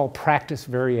 It's called practice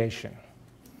variation.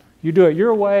 You do it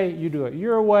your way, you do it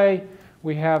your way.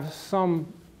 We have some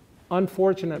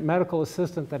unfortunate medical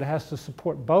assistant that has to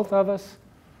support both of us.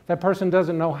 That person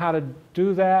doesn't know how to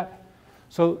do that.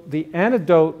 So the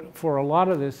antidote for a lot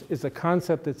of this is a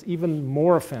concept that's even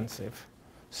more offensive: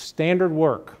 standard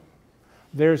work.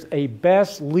 There's a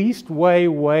best, least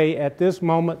way at this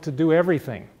moment to do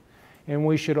everything. And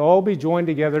we should all be joined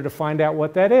together to find out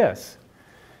what that is.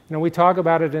 You know, we talk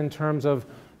about it in terms of,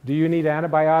 do you need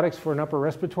antibiotics for an upper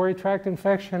respiratory tract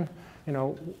infection? You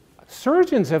know,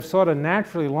 surgeons have sort of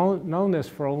naturally known this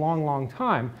for a long, long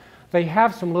time. They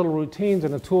have some little routines,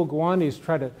 and Atul Gawande's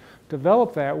try to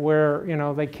develop that, where, you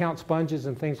know, they count sponges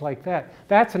and things like that.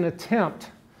 That's an attempt,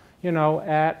 you know,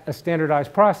 at a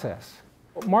standardized process.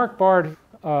 Mark Bard,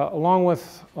 along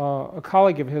with a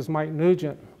colleague of his, Mike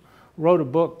Nugent, wrote a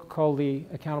book called The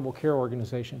Accountable Care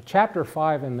Organization. Chapter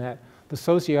 5 in that, The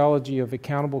Sociology of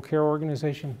Accountable Care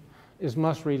Organization, is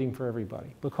must reading for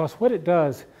everybody, because what it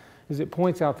does is it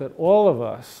points out that all of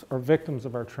us are victims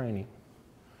of our training.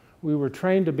 We were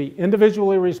trained to be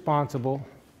individually responsible,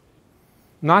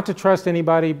 not to trust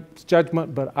anybody's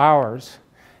judgment but ours,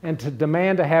 and to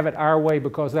demand to have it our way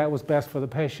because that was best for the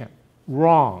patient.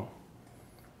 Wrong.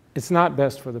 It's not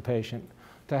best for the patient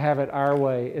to have it our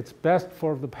way. It's best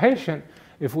for the patient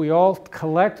if we all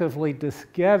collectively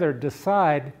together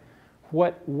decide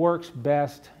what works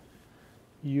best,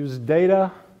 use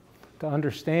data to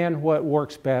understand what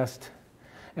works best,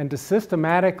 and to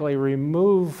systematically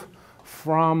remove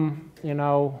from, you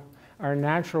know, our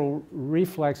natural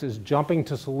reflexes, jumping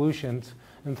to solutions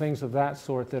and things of that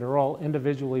sort that are all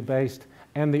individually based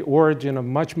and the origin of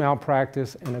much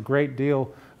malpractice and a great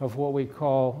deal of what we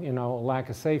call, you know, a lack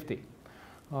of safety.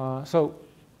 So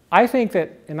I think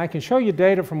that, and I can show you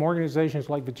data from organizations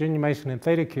like Virginia Mason and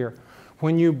ThedaCare,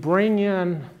 when you bring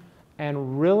in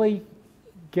and really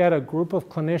get a group of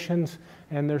clinicians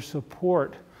and their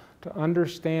support to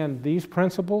understand these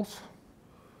principles,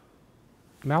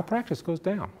 malpractice goes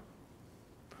down.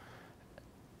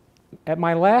 At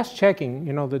my last checking,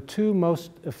 you know, the two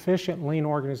most efficient lean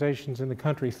organizations in the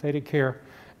country, ThedaCare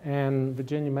and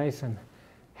Virginia Mason,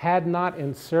 had not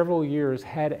in several years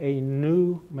had a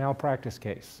new malpractice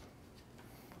case.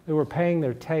 They were paying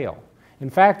their tail. In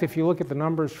fact, if you look at the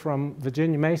numbers from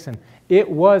Virginia Mason, it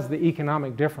was the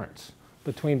economic difference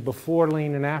between before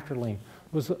lean and after lean.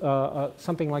 It was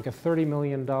something like a $30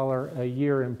 million a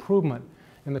year improvement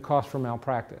in the cost for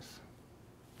malpractice,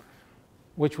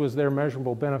 which was their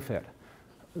measurable benefit.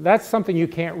 That's something you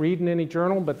can't read in any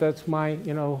journal, but that's my,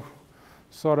 you know,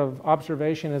 sort of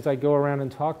observation as I go around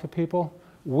and talk to people.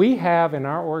 We have in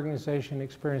our organization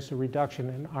experienced a reduction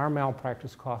in our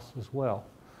malpractice costs as well.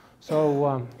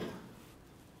 So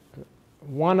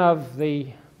one of the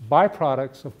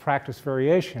byproducts of practice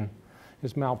variation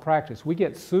is malpractice. We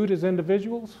get sued as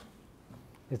individuals.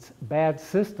 It's bad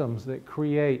systems that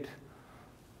create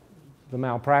the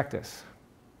malpractice.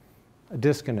 A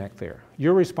disconnect there.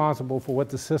 You're responsible for what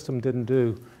the system didn't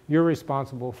do. You're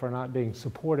responsible for not being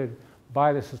supported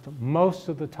by the system most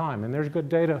of the time. And there's good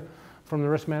data from the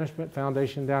Risk Management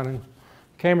Foundation down in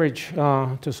Cambridge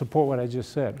to support what I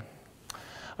just said.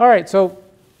 All right, so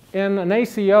in an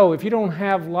ACO, if you don't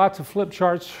have lots of flip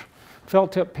charts,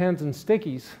 felt tip pens, and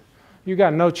stickies, you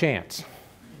got no chance.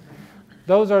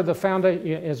 Those are the foundation.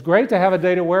 It's great to have a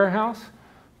data warehouse,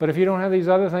 but if you don't have these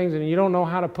other things and you don't know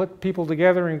how to put people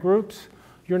together in groups,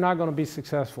 you're not going to be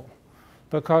successful,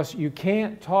 because you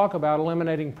can't talk about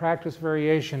eliminating practice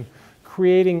variation,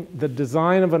 creating the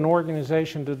design of an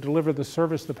organization to deliver the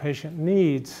service the patient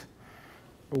needs,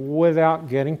 without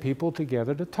getting people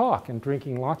together to talk and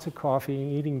drinking lots of coffee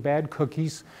and eating bad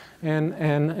cookies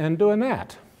and doing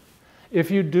that. If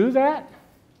you do that,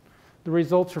 the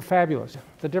results are fabulous.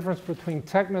 The difference between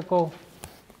technical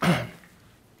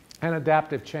and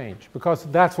adaptive change, because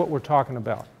that's what we're talking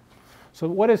about. So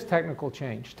what is technical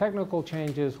change? Technical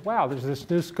change is, wow, there's this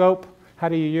new scope. How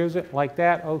do you use it? Like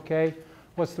that? Okay.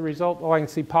 What's the result? Oh, I can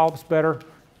see polyps better.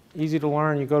 Easy to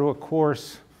learn. You go to a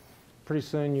course. Pretty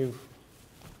soon you've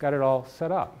got it all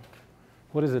set up.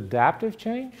 What is adaptive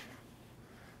change?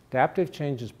 Adaptive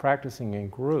change is practicing in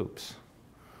groups.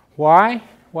 Why?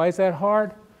 Why is that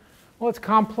hard? Well, it's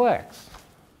complex.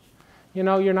 You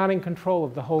know, you're not in control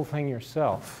of the whole thing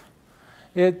yourself.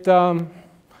 To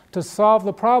solve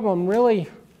the problem really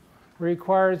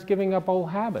requires giving up old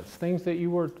habits, things that you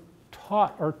were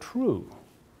taught are true.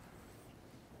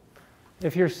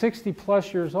 If you're 60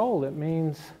 plus years old, it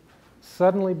means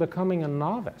suddenly becoming a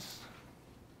novice.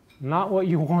 Not what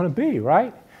you want to be,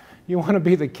 right? You want to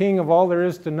be the king of all there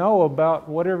is to know about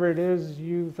whatever it is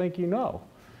you think you know.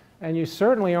 And you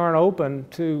certainly aren't open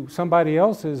to somebody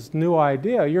else's new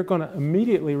idea. You're going to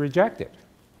immediately reject it.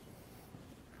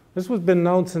 This has been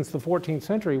known since the 14th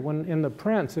century when in The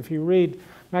Prince, if you read,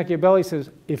 Machiavelli says,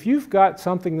 if you've got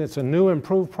something that's a new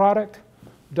improved product,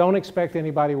 don't expect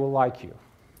anybody will like you.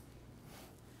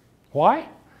 Why?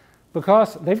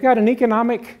 Because they've got an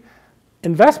economic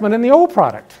investment in the old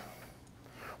product.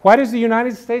 Why does the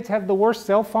United States have the worst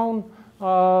cell phone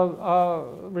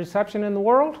reception in the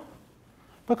world?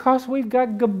 Because we've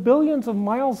got billions of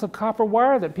miles of copper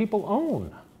wire that people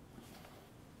own.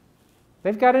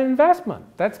 They've got an investment.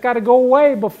 That's got to go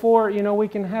away before, we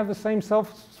can have the same cell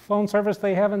phone service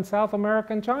they have in South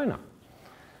America and China.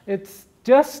 It's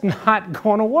just not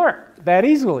going to work that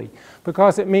easily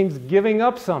because it means giving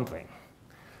up something.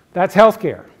 That's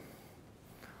healthcare.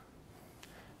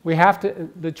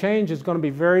 The change is going to be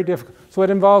very difficult. So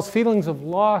it involves feelings of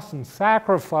loss and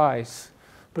sacrifice,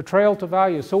 betrayal to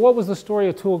values. So what was the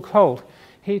story Atul told?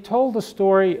 He told the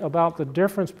story about the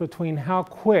difference between how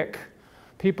quick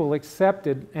people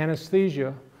accepted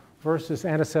anesthesia versus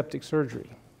antiseptic surgery.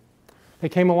 They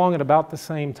came along at about the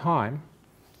same time,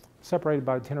 separated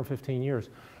by 10 or 15 years.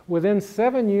 Within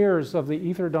 7 years of the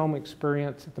ether dome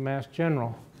experience at the Mass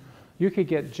General, you could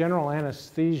get general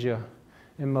anesthesia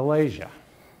in Malaysia,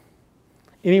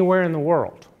 anywhere in the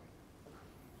world.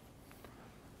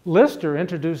 Lister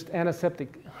introduced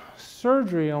antiseptic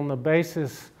surgery on the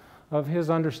basis of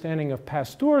his understanding of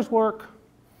Pasteur's work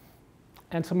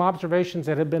and some observations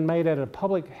that had been made at a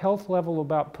public health level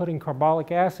about putting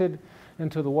carbolic acid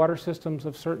into the water systems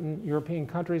of certain European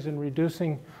countries and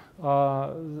reducing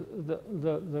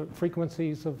the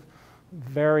frequencies of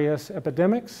various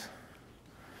epidemics.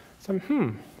 So,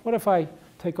 what if I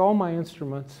take all my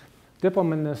instruments, dip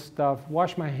them in this stuff,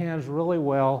 wash my hands really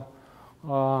well,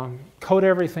 coat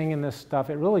everything in this stuff.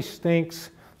 It really stinks.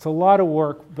 It's a lot of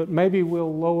work, but maybe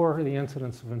we'll lower the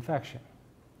incidence of infection.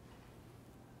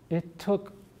 It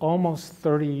took almost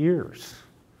 30 years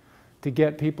to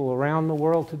get people around the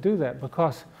world to do that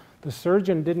because the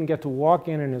surgeon didn't get to walk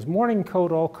in his morning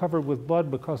coat all covered with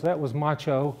blood because that was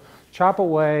macho, chop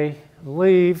away,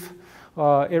 leave.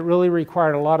 It really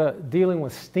required a lot of dealing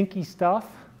with stinky stuff.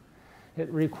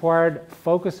 It required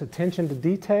focus, attention to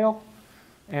detail.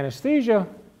 Anesthesia,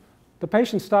 the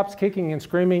patient stops kicking and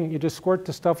screaming. You just squirt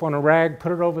the stuff on a rag,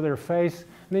 put it over their face,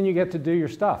 and then you get to do your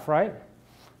stuff, right?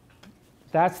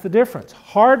 That's the difference.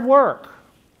 Hard work,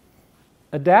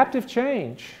 adaptive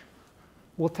change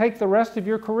will take the rest of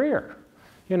your career,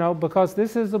 because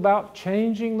this is about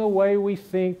changing the way we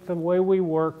think, the way we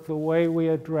work, the way we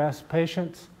address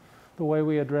patients, the way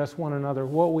we address one another,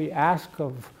 what we ask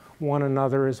of one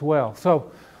another as well.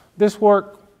 So this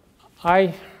work,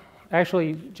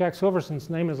 Jack Silverson's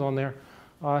name is on there.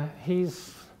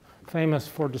 He's famous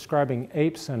for describing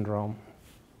ape syndrome.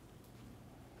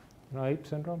 Ape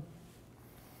syndrome?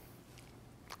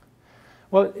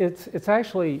 Well, it's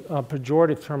actually a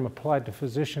pejorative term applied to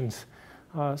physicians.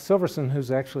 Silverson, who's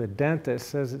actually a dentist,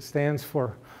 says it stands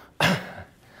for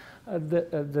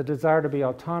the desire to be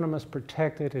autonomous,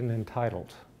 protected, and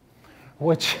entitled,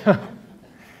 which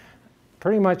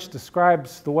pretty much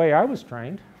describes the way I was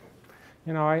trained.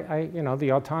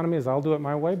 The autonomy is I'll do it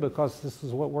my way because this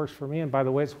is what works for me, and by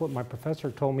the way, it's what my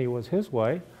professor told me was his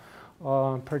way.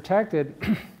 Protected,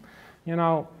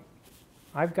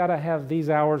 I've got to have these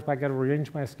hours, I've got to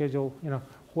arrange my schedule,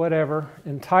 whatever.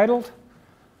 Entitled,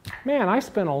 man, I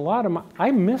spent a lot of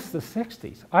I miss the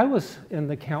 60s. I was in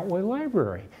the Countway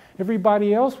Library.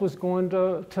 Everybody else was going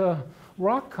to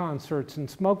rock concerts and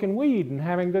smoking weed and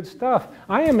having good stuff.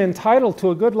 I am entitled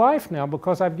to a good life now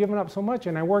because I've given up so much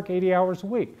and I work 80 hours a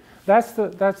week. That's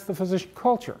the physician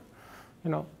culture,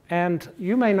 And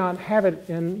you may not have it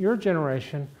in your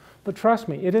generation, but trust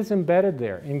me, it is embedded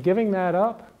there. And giving that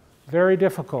up, very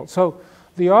difficult. So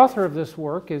the author of this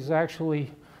work is actually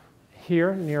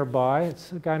here nearby.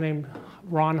 It's a guy named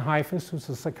Ron Heifetz, who's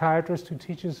a psychiatrist who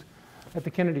teaches at the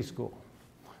Kennedy School.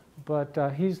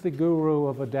 But he's the guru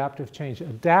of adaptive change.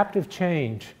 Adaptive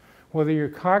change, whether you're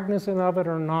cognizant of it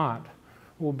or not,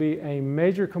 will be a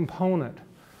major component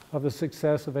of the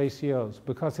success of ACOs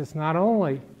because it's not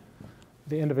only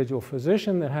the individual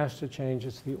physician that has to change,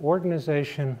 it's the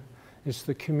organization, it's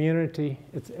the community,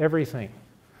 it's everything.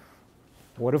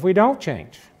 What if we don't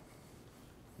change?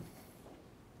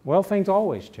 Well, things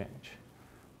always change.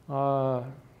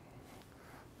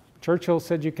 Churchill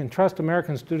said you can trust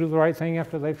Americans to do the right thing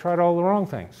after they've tried all the wrong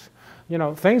things.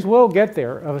 Things will get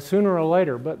there sooner or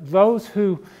later, but those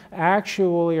who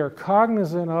actually are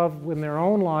cognizant of in their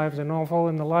own lives and also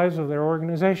in the lives of their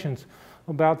organizations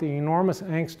about the enormous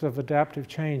angst of adaptive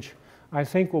change, I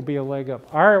think will be a leg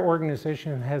up. Our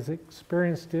organization has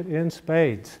experienced it in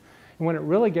spades. And when it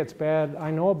really gets bad, I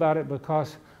know about it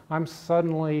because I'm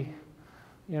suddenly,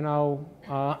 you know,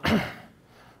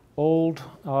 old,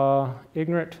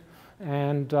 ignorant,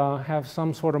 and have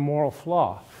some sort of moral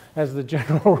flaw as the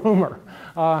general rumor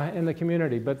in the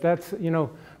community. But that's, you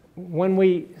know, when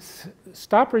we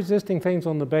stop resisting things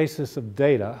on the basis of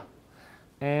data,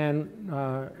 and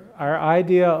our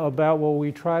idea about, well,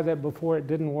 we tried that before, it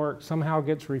didn't work, somehow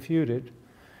gets refuted,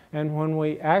 and when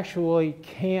we actually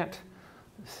can't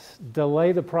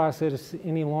delay the process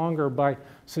any longer by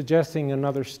suggesting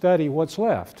another study, what's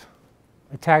left?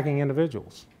 Attacking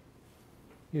individuals.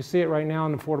 You see it right now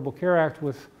in the Affordable Care Act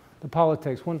with the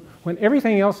politics. When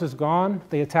everything else is gone,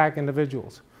 they attack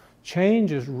individuals.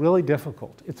 Change is really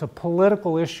difficult. It's a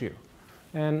political issue,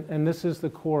 and this is the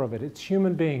core of it. It's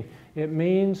human being. It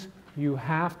means you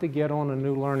have to get on a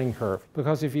new learning curve,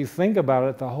 because if you think about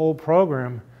it, the whole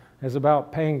program is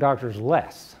about paying doctors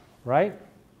less, right?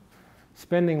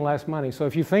 Spending less money. So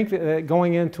if you think that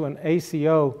going into an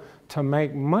ACO to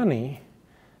make money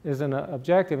is an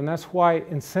objective, and that's why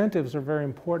incentives are very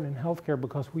important in healthcare,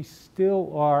 because we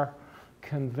still are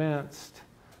convinced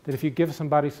that if you give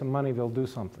somebody some money, they'll do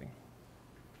something.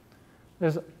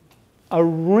 There's a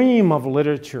ream of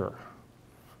literature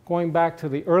going back to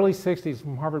the early 60s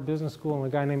from Harvard Business School and a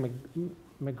guy named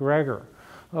McGregor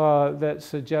that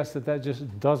suggests that that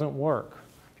just doesn't work.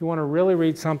 If you want to really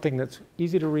read something that's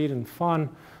easy to read and fun,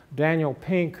 Daniel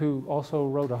Pink, who also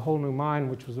wrote A Whole New Mind,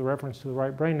 which was a reference to the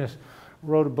right brainness,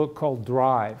 wrote a book called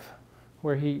Drive,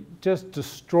 where he just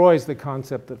destroys the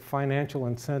concept that financial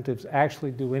incentives actually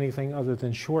do anything other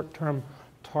than short-term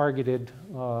targeted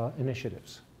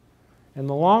initiatives. In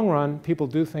the long run, people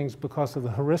do things because of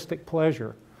the heuristic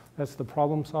pleasure, that's the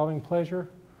problem-solving pleasure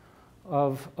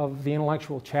of the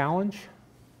intellectual challenge,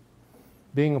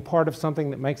 being a part of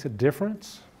something that makes a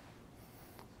difference.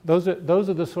 Those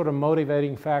are the sort of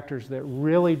motivating factors that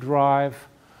really drive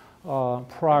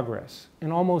progress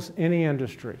in almost any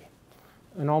industry.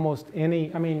 In almost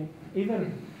any, I mean,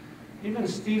 even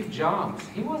Steve Jobs,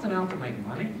 he wasn't out to make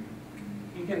money.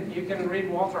 You can read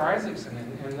Walter Isaacson,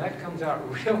 and that comes out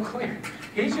real clear.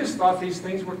 He just thought these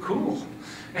things were cool.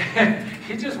 And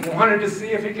he just wanted to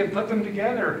see if he could put them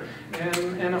together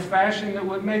in a fashion that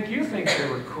would make you think they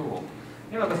were cool.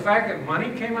 You know, the fact that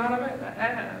money came out of it,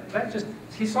 that just,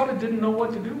 he sort of didn't know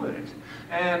what to do with it.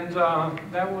 And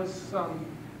that was,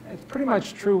 it's pretty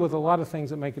much true with a lot of things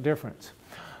that make a difference.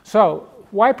 So,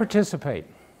 why participate?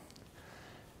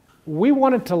 We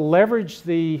wanted to leverage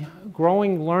the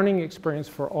growing learning experience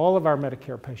for all of our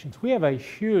Medicare patients. We have a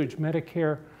huge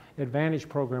Medicare Advantage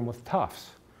program with Tufts.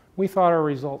 We thought our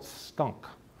results stunk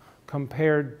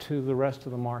compared to the rest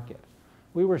of the market.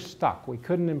 We were stuck. We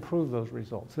couldn't improve those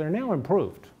results. They're now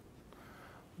improved.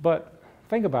 But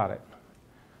think about it.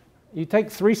 You take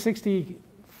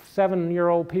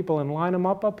 367-year-old people and line them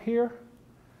up here.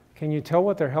 Can you tell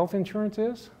what their health insurance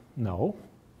is? No.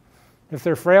 If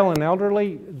they're frail and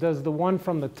elderly, does the one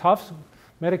from the Tufts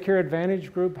Medicare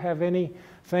Advantage group have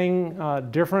anything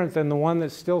different than the one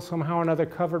that's still somehow or another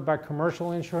covered by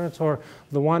commercial insurance, or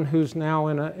the one who's now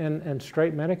in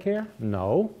straight Medicare?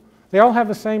 No. They all have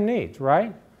the same needs,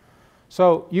 right?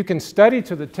 So you can study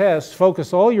to the test,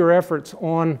 focus all your efforts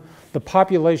on the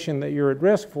population that you're at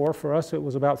risk for. For us, it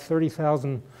was about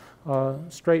 30,000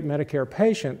 straight Medicare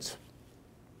patients.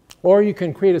 Or you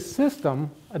can create a system,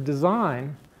 a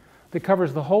design, that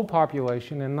covers the whole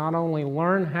population and not only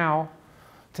learn how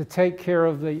to take care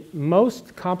of the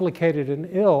most complicated and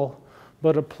ill,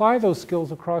 but apply those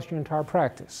skills across your entire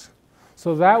practice.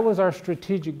 So that was our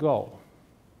strategic goal,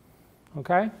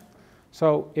 okay?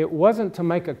 So it wasn't to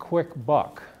make a quick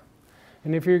buck.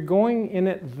 And if you're going in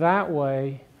it that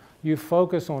way, you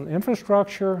focus on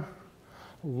infrastructure,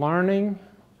 learning,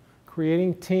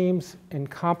 creating teams, and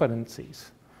competencies.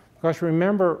 Because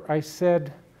remember, I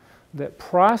said that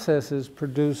processes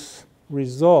produce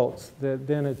results that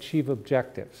then achieve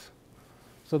objectives.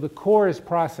 So the core is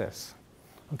process.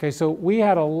 Okay, so we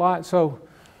had a lot, so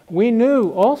we knew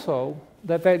also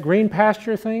that that green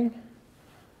pasture thing,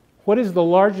 what is the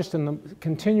largest in the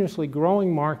continuously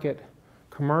growing market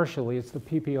commercially? It's the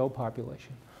PPO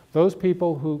population. Those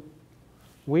people who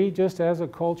we just as a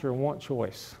culture want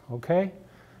choice, okay?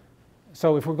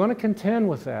 So if we're going to contend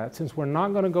with that, since we're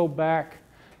not going to go back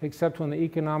except when the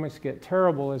economics get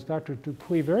terrible, as Dr.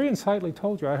 Dupuy very insightfully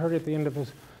told you, I heard at the end of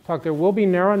his talk, there will be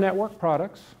narrow network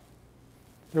products,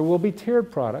 there will be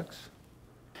tiered products.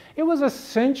 It was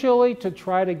essentially to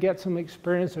try to get some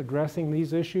experience addressing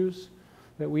these issues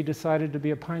that we decided to be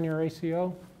a pioneer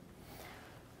ACO.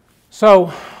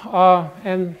 So,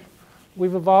 and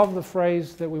we've evolved the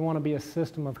phrase that we want to be a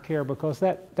system of care, because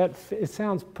it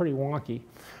sounds pretty wonky,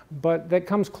 but that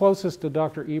comes closest to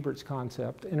Dr. Ebert's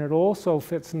concept, and it also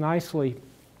fits nicely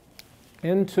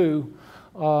into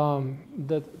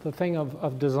the thing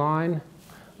of design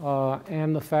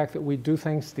and the fact that we do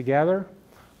things together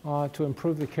to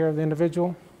improve the care of the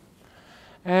individual.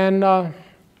 And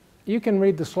you can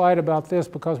read the slide about this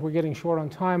because we're getting short on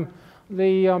time.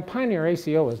 The Pioneer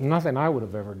ACO is nothing I would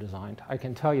have ever designed, I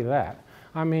can tell you that.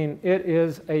 I mean, it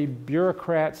is a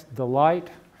bureaucrat's delight,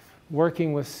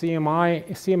 working with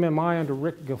CMMI under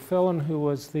Rick Gilfillan, who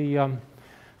was the,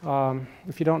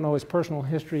 if you don't know his personal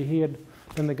history, he had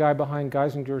been the guy behind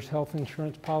Geisinger's health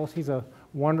insurance policy. He's a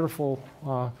wonderful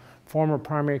former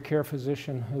primary care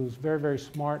physician who's very, very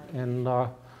smart and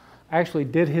actually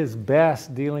did his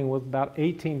best dealing with about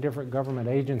 18 different government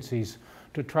agencies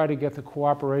to try to get the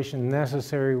cooperation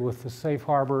necessary with the safe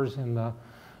harbors and the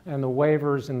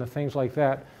waivers and the things like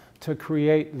that to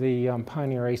create the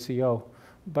Pioneer ACO.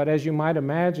 But as you might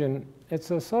imagine,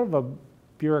 it's a sort of a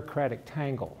bureaucratic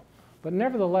tangle. But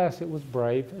nevertheless, it was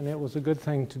brave and it was a good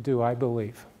thing to do, I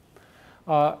believe.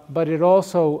 But it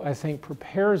also, I think,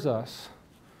 prepares us.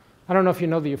 I don't know if you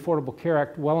know the Affordable Care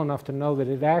Act well enough to know that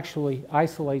it actually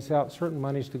isolates out certain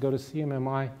monies to go to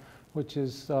CMMI, which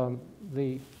is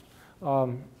the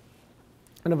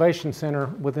Innovation Center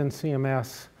within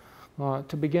CMS,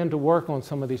 to begin to work on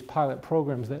some of these pilot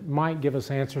programs that might give us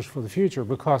answers for the future.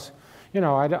 Because, you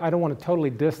know, I don't want to totally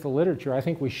diss the literature. I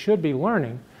think we should be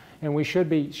learning and we should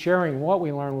be sharing what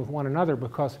we learn with one another,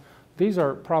 because these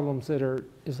are problems that are,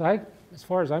 as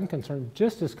far as I'm concerned,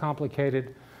 just as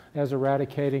complicated as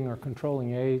eradicating or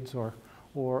controlling AIDS or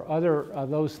other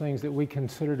those things that we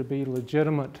consider to be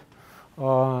legitimate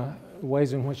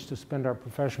ways in which to spend our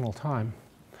professional time.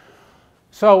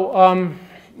 So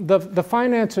the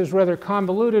finance is rather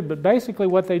convoluted, but basically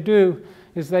what they do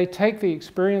is they take the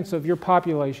experience of your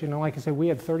population, and like I said, we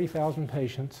had 30,000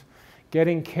 patients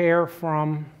getting care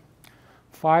from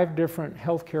 5 different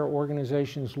healthcare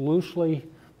organizations loosely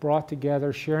brought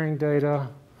together, sharing data,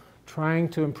 trying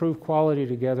to improve quality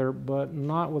together, but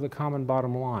not with a common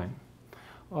bottom line,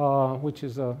 which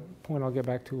is a point I'll get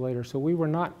back to later. So we were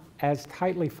not as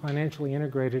tightly financially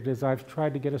integrated as I've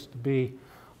tried to get us to be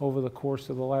over the course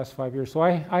of the last 5 years. So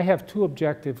I have 2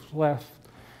 objectives left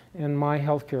in my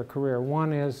healthcare career.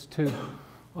 One is to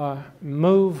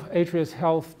move Atrius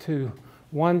Health to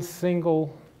one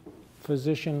single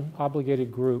physician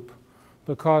obligated group,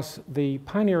 because the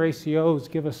Pioneer ACOs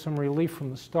give us some relief from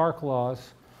the Stark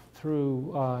laws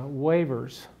through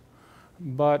waivers,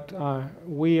 but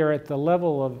we are at the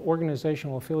level of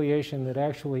organizational affiliation that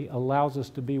actually allows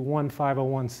us to be one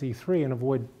 501c3 and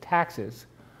avoid taxes.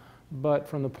 But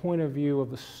from the point of view of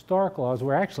the Stark laws,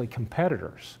 we're actually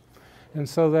competitors. And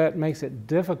so that makes it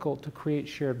difficult to create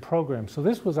shared programs. So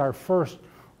this was our first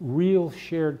real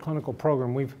shared clinical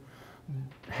program. We've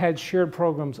had shared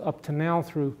programs up to now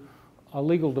through a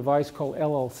legal device called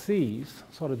LLCs,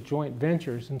 sort of joint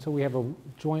ventures. And so we have a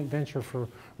joint venture for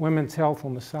women's health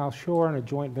on the South Shore and a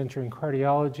joint venture in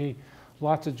cardiology,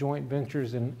 lots of joint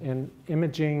ventures in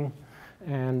imaging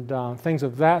and things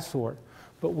of that sort.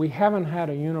 But we haven't had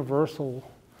a universal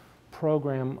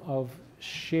program of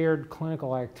shared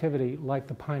clinical activity like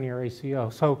the Pioneer ACO.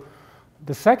 So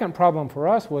the second problem for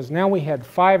us was now we had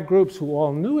 5 groups who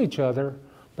all knew each other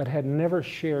but had never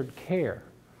shared care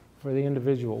for the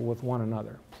individual with one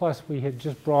another. Plus we had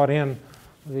just brought in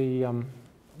the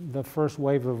first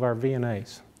wave of our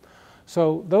VNAs.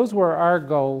 So those were our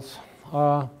goals.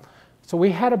 So we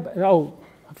had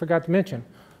I forgot to mention,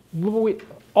 we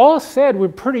all said we're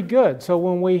pretty good. So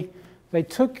when they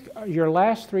took your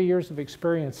last 3 years of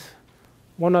experience,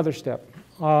 one other step,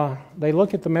 they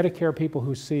look at the Medicare people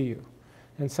who see you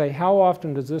and say, how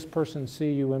often does this person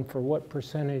see you and for what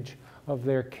percentage of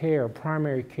their care,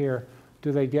 primary care,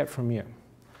 do they get from you?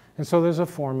 And so there's a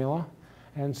formula.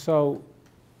 And so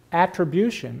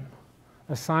attribution,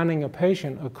 assigning a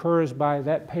patient, occurs by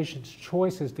that patient's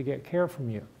choices to get care from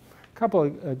you. A couple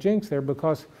of jinx there,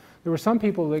 because there were some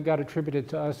people that got attributed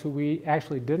to us who we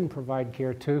actually didn't provide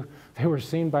care to. They were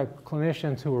seen by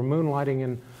clinicians who were moonlighting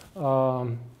in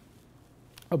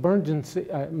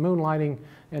moonlighting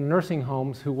in nursing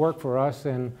homes who work for us,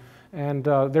 and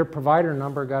their provider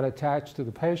number got attached to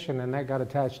the patient and that got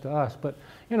attached to us. But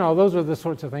you know, those are the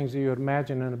sorts of things that you would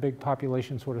imagine in a big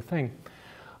population sort of thing.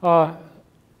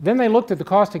 Then they looked at the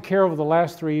cost of care over the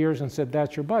last 3 years and said,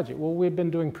 that's your budget. Well, we've been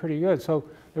doing pretty good. So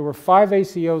there were 5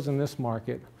 ACOs in this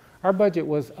market. Our budget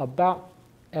was about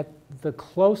at the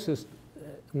closest,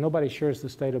 nobody shares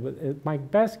this data, but my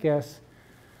best guess,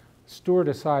 Stewart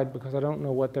aside, because I don't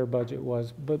know what their budget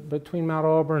was, but between Mount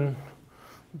Auburn,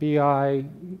 BI,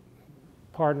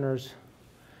 Partners,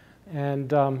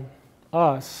 and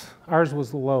us, ours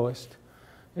was the lowest.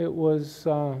 It was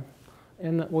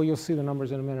and well, you'll see the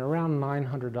numbers in a minute, around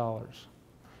 $900.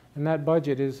 And that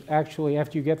budget is actually,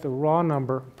 after you get the raw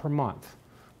number per month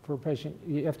per patient,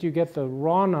 after you get the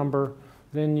raw number,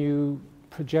 then you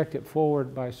project it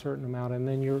forward by a certain amount, and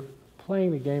then you're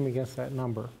playing the game against that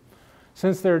number.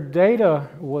 Since their data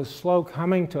was slow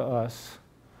coming to us,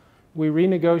 we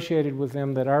renegotiated with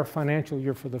them that our financial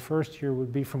year for the first year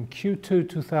would be from Q2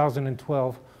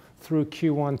 2012 through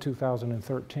Q1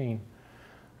 2013.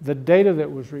 The data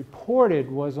that was reported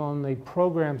was on the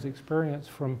program's experience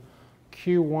from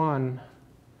Q1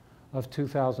 of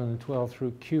 2012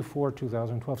 through Q4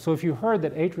 2012. So if you heard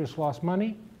that Atrius lost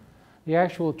money, the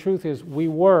actual truth is we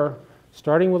were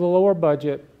starting with a lower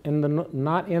budget,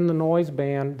 not in the noise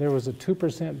band. There was a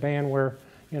 2% band where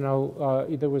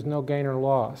there was no gain or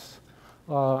loss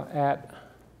at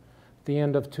the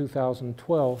end of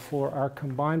 2012 for our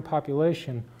combined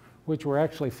population, which were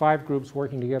actually 5 groups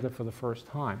working together for the first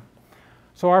time.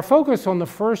 So our focus on the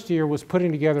first year was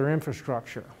putting together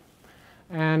infrastructure.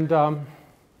 And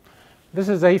this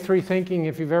is A3 thinking.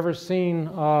 If you've ever seen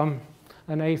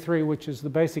an A3, which is the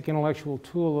basic intellectual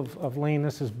tool of Lean,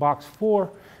 this is box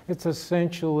 4. It's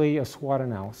essentially a SWOT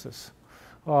analysis.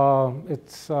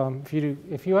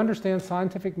 If you understand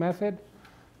scientific method,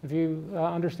 if you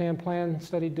understand plan,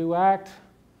 study, do, act,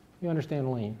 you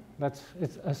understand Lean. It's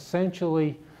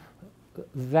essentially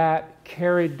that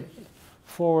carried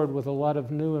forward with a lot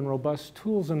of new and robust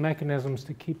tools and mechanisms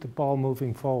to keep the ball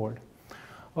moving forward.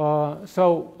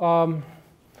 In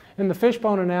the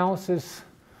fishbone analysis,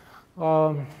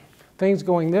 things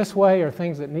going this way are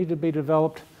things that need to be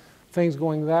developed. Things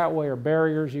going that way are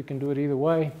barriers. You can do it either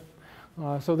way.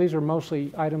 So these are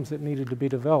mostly items that needed to be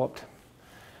developed.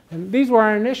 And these were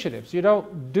our initiatives. You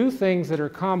don't do things that are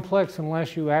complex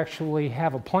unless you actually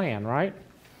have a plan, right?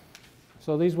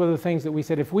 So these were the things that we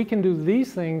said, if we can do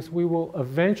these things, we will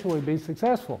eventually be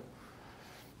successful.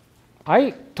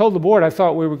 I told the board I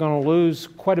thought we were going to lose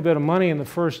quite a bit of money in the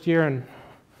first year, and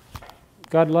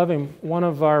God love him, one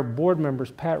of our board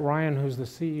members, Pat Ryan, who's the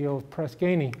CEO of Press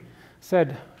Ganey,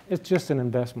 said, it's just an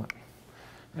investment.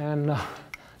 And I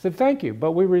said, thank you,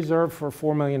 but we reserved for a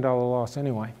 $4 million loss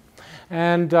anyway.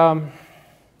 And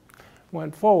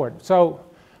went forward. So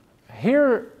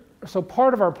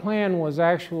part of our plan was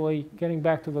actually getting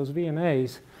back to those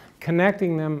VNAs,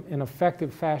 connecting them in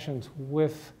effective fashions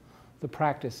with the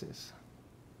practices.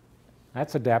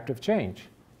 That's adaptive change.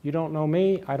 You don't know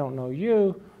me, I don't know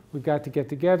you. We've got to get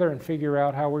together and figure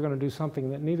out how we're going to do something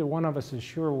that neither one of us is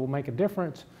sure will make a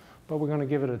difference, but we're going to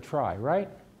give it a try, right?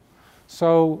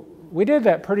 So we did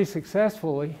that pretty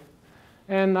successfully.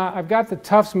 And I've got the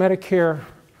Tufts Medicare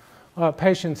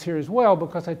patients here as well,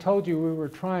 because I told you we were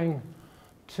trying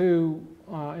to,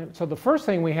 so the first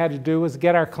thing we had to do was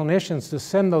get our clinicians to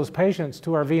send those patients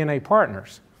to our VNA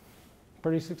partners.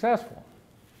 Pretty successful.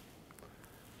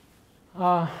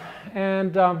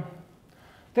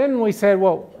 Then we said,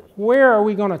 well, where are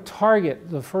we going to target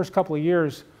the first couple of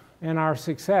years in our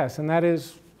success? And that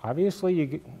is, obviously,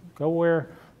 you go where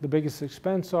the biggest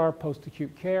expense are,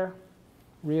 post-acute care,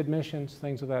 readmissions,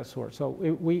 things of that sort. So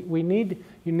you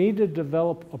need to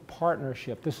develop a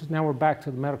partnership. Now we're back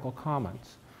to the medical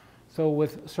commons. So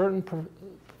with certain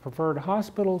preferred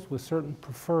hospitals, with certain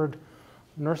preferred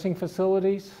nursing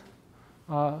facilities,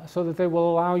 so that they will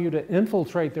allow you to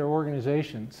infiltrate their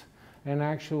organizations and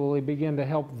actually begin to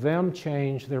help them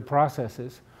change their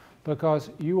processes,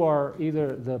 because you are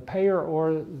either the payer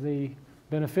or the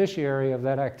beneficiary of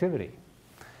that activity.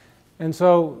 And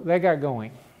so they got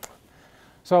going.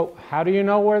 So how do you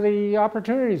know where the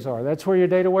opportunities are? That's where your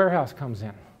data warehouse comes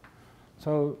in.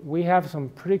 So we have some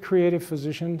pretty creative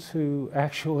physicians who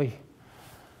actually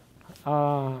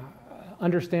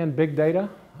understand big data.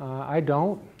 I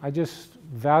don't. I just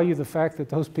value the fact that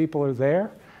those people are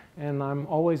there, and I'm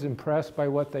always impressed by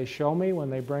what they show me when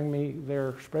they bring me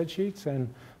their spreadsheets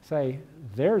and say,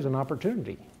 there's an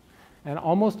opportunity. And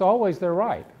almost always they're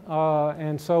right.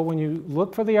 And so when you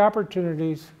look for the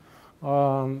opportunities,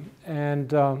 begin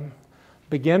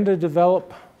to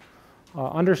develop,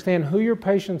 understand who your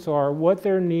patients are, what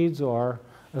their needs are,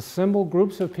 assemble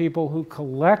groups of people who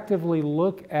collectively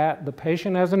look at the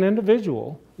patient as an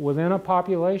individual within a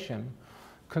population,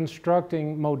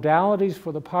 constructing modalities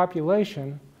for the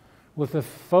population with a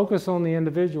focus on the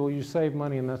individual, you save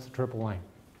money, and that's the triple aim.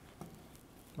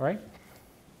 Right?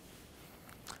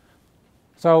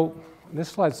 So this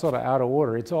slide's sort of out of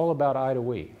order. It's all about I to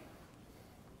we.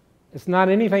 It's not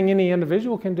anything any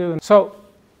individual can do. So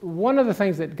one of the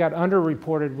things that got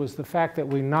underreported was the fact that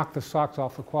we knocked the socks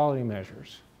off the quality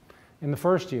measures in the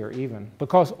first year even,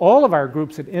 because all of our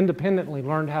groups had independently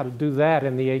learned how to do that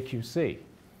in the AQC.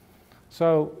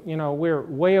 So, you know, we're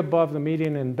way above the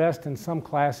median in best in some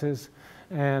classes,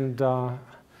 and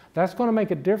that's going to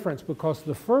make a difference because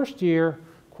the first year,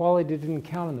 quality didn't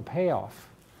count in the payoff.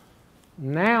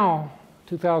 Now,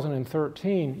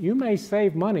 2013, you may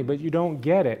save money, but you don't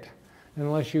get it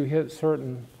unless you hit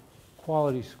certain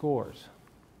quality scores.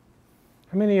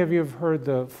 How many of you have heard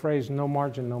the phrase, no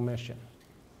margin, no mission?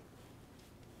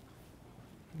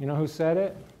 You know who said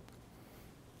it?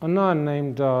 A nun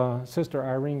named Sister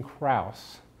Irene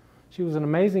Krauss. She was an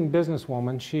amazing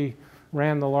businesswoman. She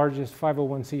ran the largest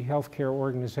 501c healthcare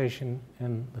organization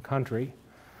in the country,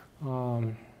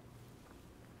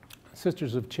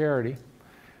 Sisters of Charity.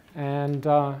 And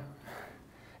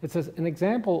it's an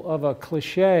example of a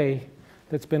cliche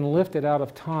that's been lifted out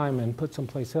of time and put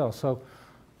someplace else. So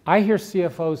I hear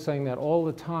CFOs saying that all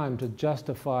the time to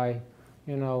justify,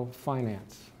 you know,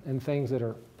 finance and things that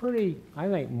are pretty, I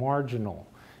think, marginal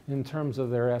in terms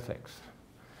of their ethics.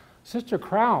 Sister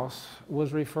Krauss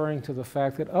was referring to the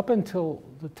fact that up until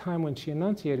the time when she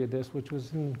enunciated this, which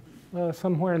was in,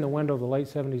 somewhere in the window of the late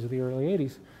 70s or the early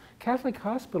 80s, Catholic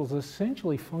hospitals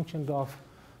essentially functioned off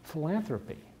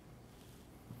philanthropy.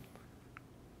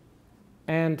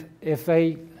 And if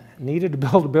they needed to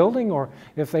build a building or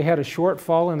if they had a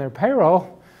shortfall in their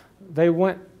payroll, they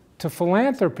went to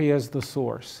philanthropy as the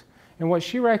source. And what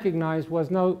she recognized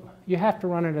was, no, you have to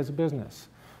run it as a business.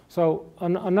 So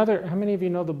another, how many of you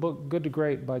know the book Good to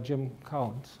Great by Jim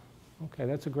Collins? Okay,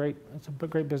 that's a great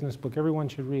business book. Everyone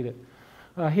should read it.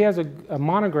 He has a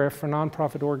monograph for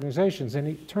nonprofit organizations, and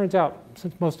it turns out,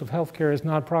 since most of healthcare is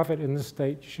nonprofit in this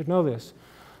state, you should know this.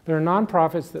 There are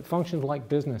nonprofits that function like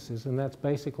businesses, and that's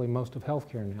basically most of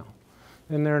healthcare now.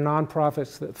 And there are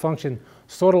nonprofits that function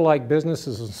sort of like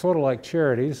businesses and sort of like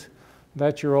charities.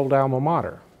 That's your old alma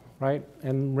mater, right?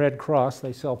 And Red Cross,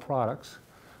 they sell products.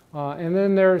 And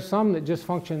then there are some that just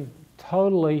function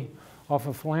totally off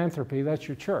of philanthropy. That's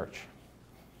your church.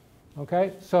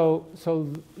 Okay? So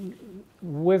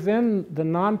within the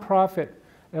nonprofit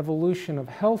evolution of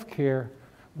healthcare,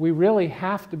 we really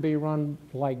have to be run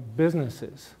like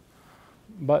businesses.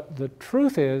 But the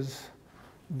truth is,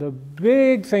 the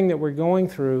big thing that we're going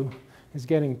through is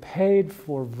getting paid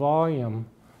for volume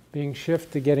being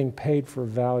shifted to getting paid for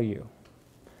value.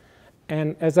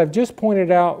 And as I've just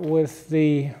pointed out with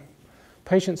the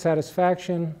patient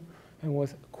satisfaction and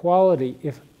with quality,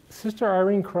 if Sister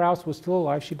Irene Krauss was still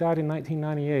alive, she died in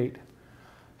 1998,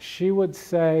 she would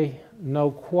say,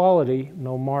 no quality,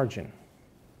 no margin.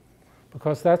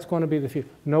 Because that's going to be the future.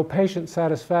 No patient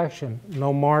satisfaction,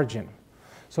 no margin.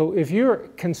 So if you're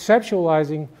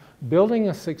conceptualizing building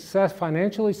a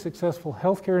financially successful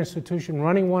healthcare institution,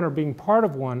 running one or being part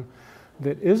of one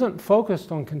that isn't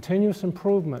focused on continuous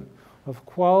improvement of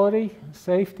quality,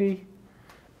 safety,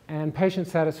 and patient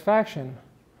satisfaction,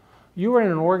 you are in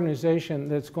an organization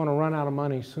that's going to run out of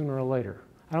money sooner or later.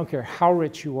 I don't care how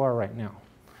rich you are right now.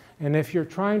 And if you're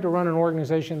trying to run an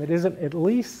organization that isn't at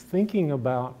least thinking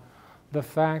about the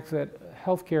fact that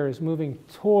healthcare is moving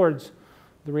towards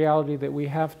the reality that we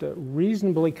have to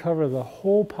reasonably cover the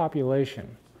whole population,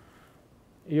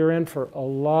 you're in for a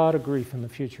lot of grief in the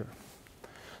future.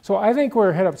 So I think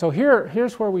we're head up. So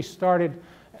here's where we started.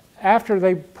 After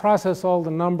they process all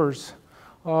the numbers,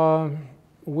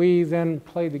 we then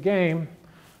play the game.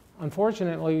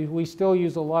 Unfortunately, we still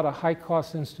use a lot of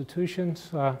high-cost institutions,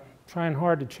 trying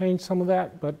hard to change some of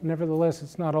that, but nevertheless,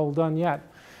 it's not all done yet.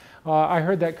 I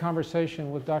heard that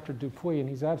conversation with Dr. Dupuy, and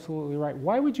he's absolutely right.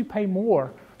 Why would you pay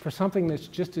more for something that's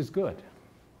just as good?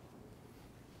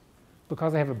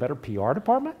 Because they have a better PR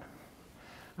department?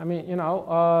 I mean, you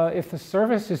know, if the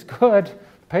service is good,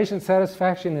 patient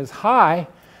satisfaction is high,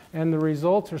 and the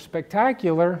results are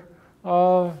spectacular,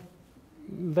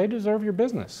 they deserve your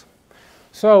business.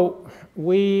 So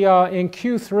we, in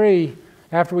Q3,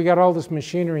 after we got all this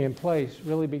machinery in place,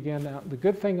 really began to, the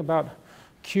good thing about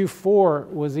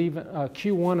Q4 was even,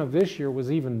 Q1 of this year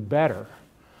was even better.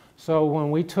 So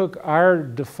when we took our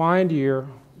defined year,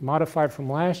 modified from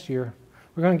last year,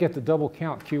 we're going to get the double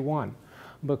count Q1.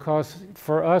 Because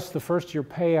for us, the first year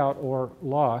payout or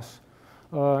loss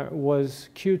was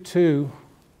Q2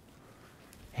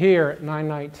 here at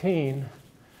 919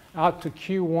 out to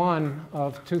Q1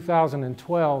 of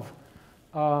 2012.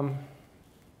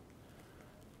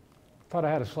 Thought I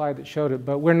had a slide that showed it,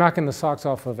 but we're knocking the socks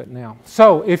off of it now.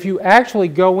 So if you actually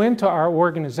go into our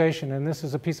organization, and this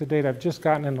is a piece of data I've just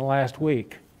gotten in the last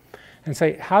week, and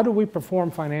say, how do we perform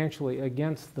financially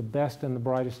against the best and the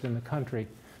brightest in the country?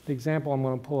 The example I'm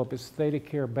going to pull up is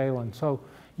ThedaCare Balin. So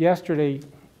yesterday,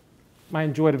 I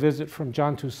enjoyed a visit from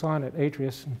John Toussaint at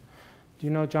Atrius. Do you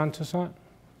know John Toussaint?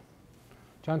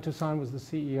 John Toussaint was the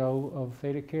CEO of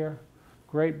ThedaCare. Of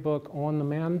great book, On the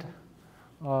Mend,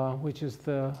 which is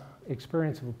the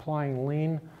experience of applying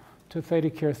lean to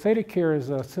ThedaCare. ThedaCare is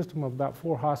a system of about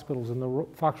 4 hospitals in the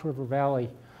Fox River Valley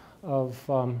of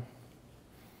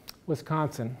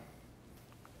Wisconsin.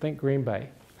 Think Green Bay.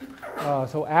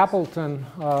 So Appleton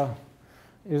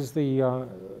is the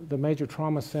major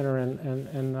trauma center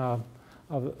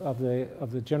of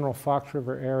the general Fox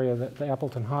River area, the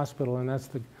Appleton Hospital, and that's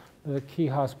the key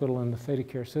hospital in the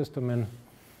ThedaCare system. And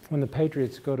when the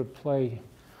Patriots go to play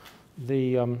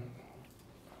the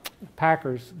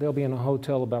Packers, they'll be in a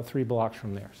hotel about 3 blocks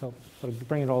from there. So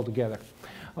bring it all together.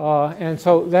 And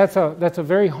so that's a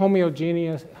very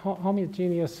homogeneous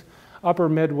upper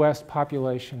Midwest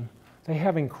population. They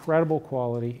have incredible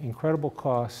quality, incredible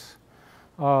costs,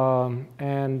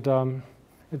 and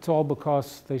it's all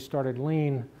because they started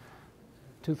lean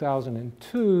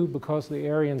 2002 because the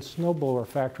Arian snowblower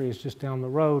factory is just down the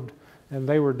road, and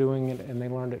they were doing it and they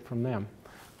learned it from them.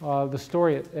 The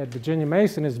story at Virginia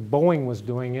Mason is Boeing was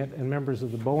doing it, and members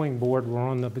of the Boeing board were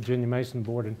on the Virginia Mason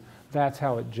board, and that's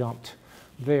how it jumped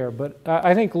there. But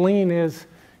I think lean is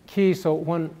key. So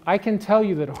when I can tell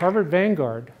you that Harvard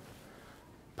Vanguard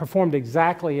performed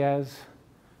exactly as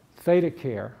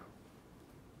ThedaCare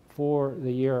for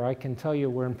the year, I can tell you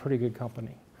we're in pretty good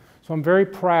company. So I'm very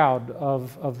proud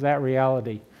of that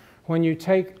reality. When you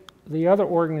take the other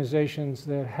organizations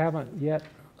that haven't yet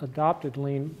adopted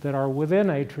lean that are within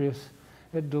Atrius,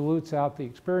 it dilutes out the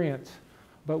experience,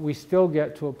 but we still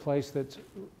get to a place that's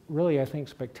really, I think,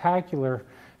 spectacular,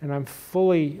 and I'm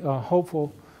fully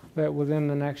hopeful that within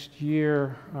the next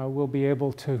year we'll be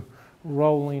able to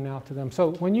roll lean out to them.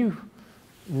 So when you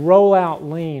roll out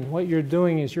lean, what you're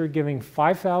doing is you're giving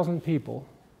 5,000 people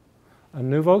a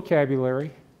new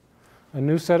vocabulary, a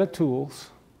new set of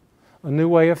tools, a new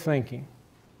way of thinking.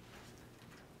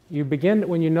 You begin,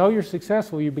 when you know you're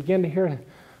successful, you begin to hear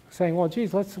saying, well,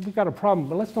 geez, we've got a problem,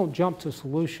 but let's don't jump to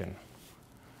solution.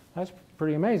 That's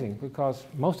pretty amazing, because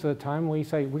most of the time we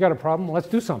say, we got a problem, let's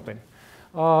do something.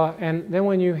 And then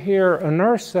when you hear a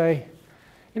nurse say,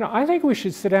 you know, I think we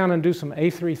should sit down and do some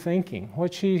A3 thinking.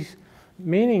 What she's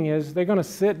meaning is they're going to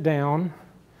sit down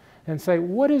and say,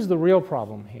 what is the real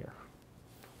problem here?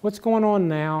 What's going on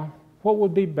now? What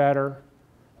would be better?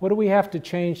 What do we have to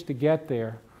change to get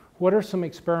there? What are some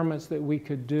experiments that we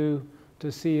could do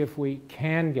to see if we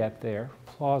can get there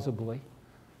plausibly?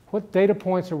 What data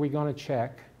points are we going to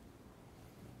check?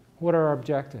 What are our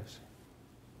objectives?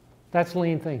 That's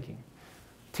lean thinking.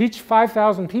 Teach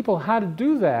 5,000 people how to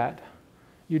do that.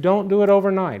 You don't do it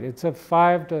overnight. It's a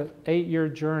 5 to 8 year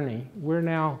journey. We're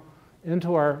now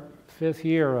into our 5th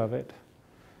year of it.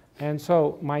 And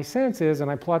so my sense is,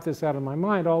 and I plot this out in my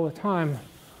mind all the time,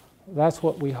 that's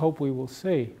what we hope we will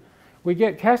see. We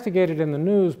get castigated in the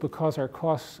news because our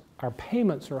costs, our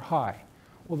payments are high.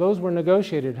 Well, those were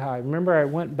negotiated high. Remember, I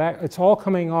went back, it's all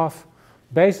coming off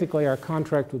basically our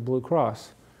contract with Blue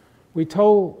Cross. We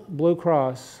told Blue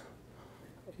Cross,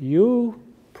 you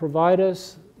provide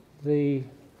us the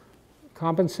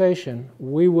compensation,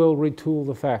 we will retool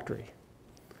the factory.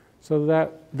 So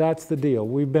that's the deal.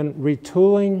 We've been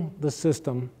retooling the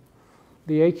system.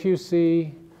 The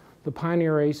AQC, the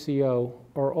Pioneer ACO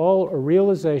are all a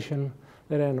realization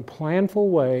that in a planful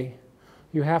way,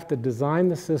 you have to design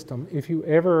the system if you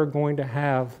ever are going to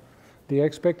have the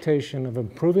expectation of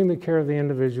improving the care of the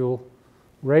individual,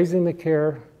 raising the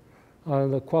care,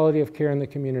 the quality of care in the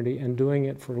community, and doing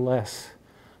it for less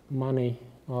money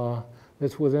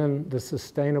that's within the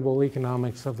sustainable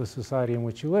economics of the society in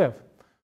which you live.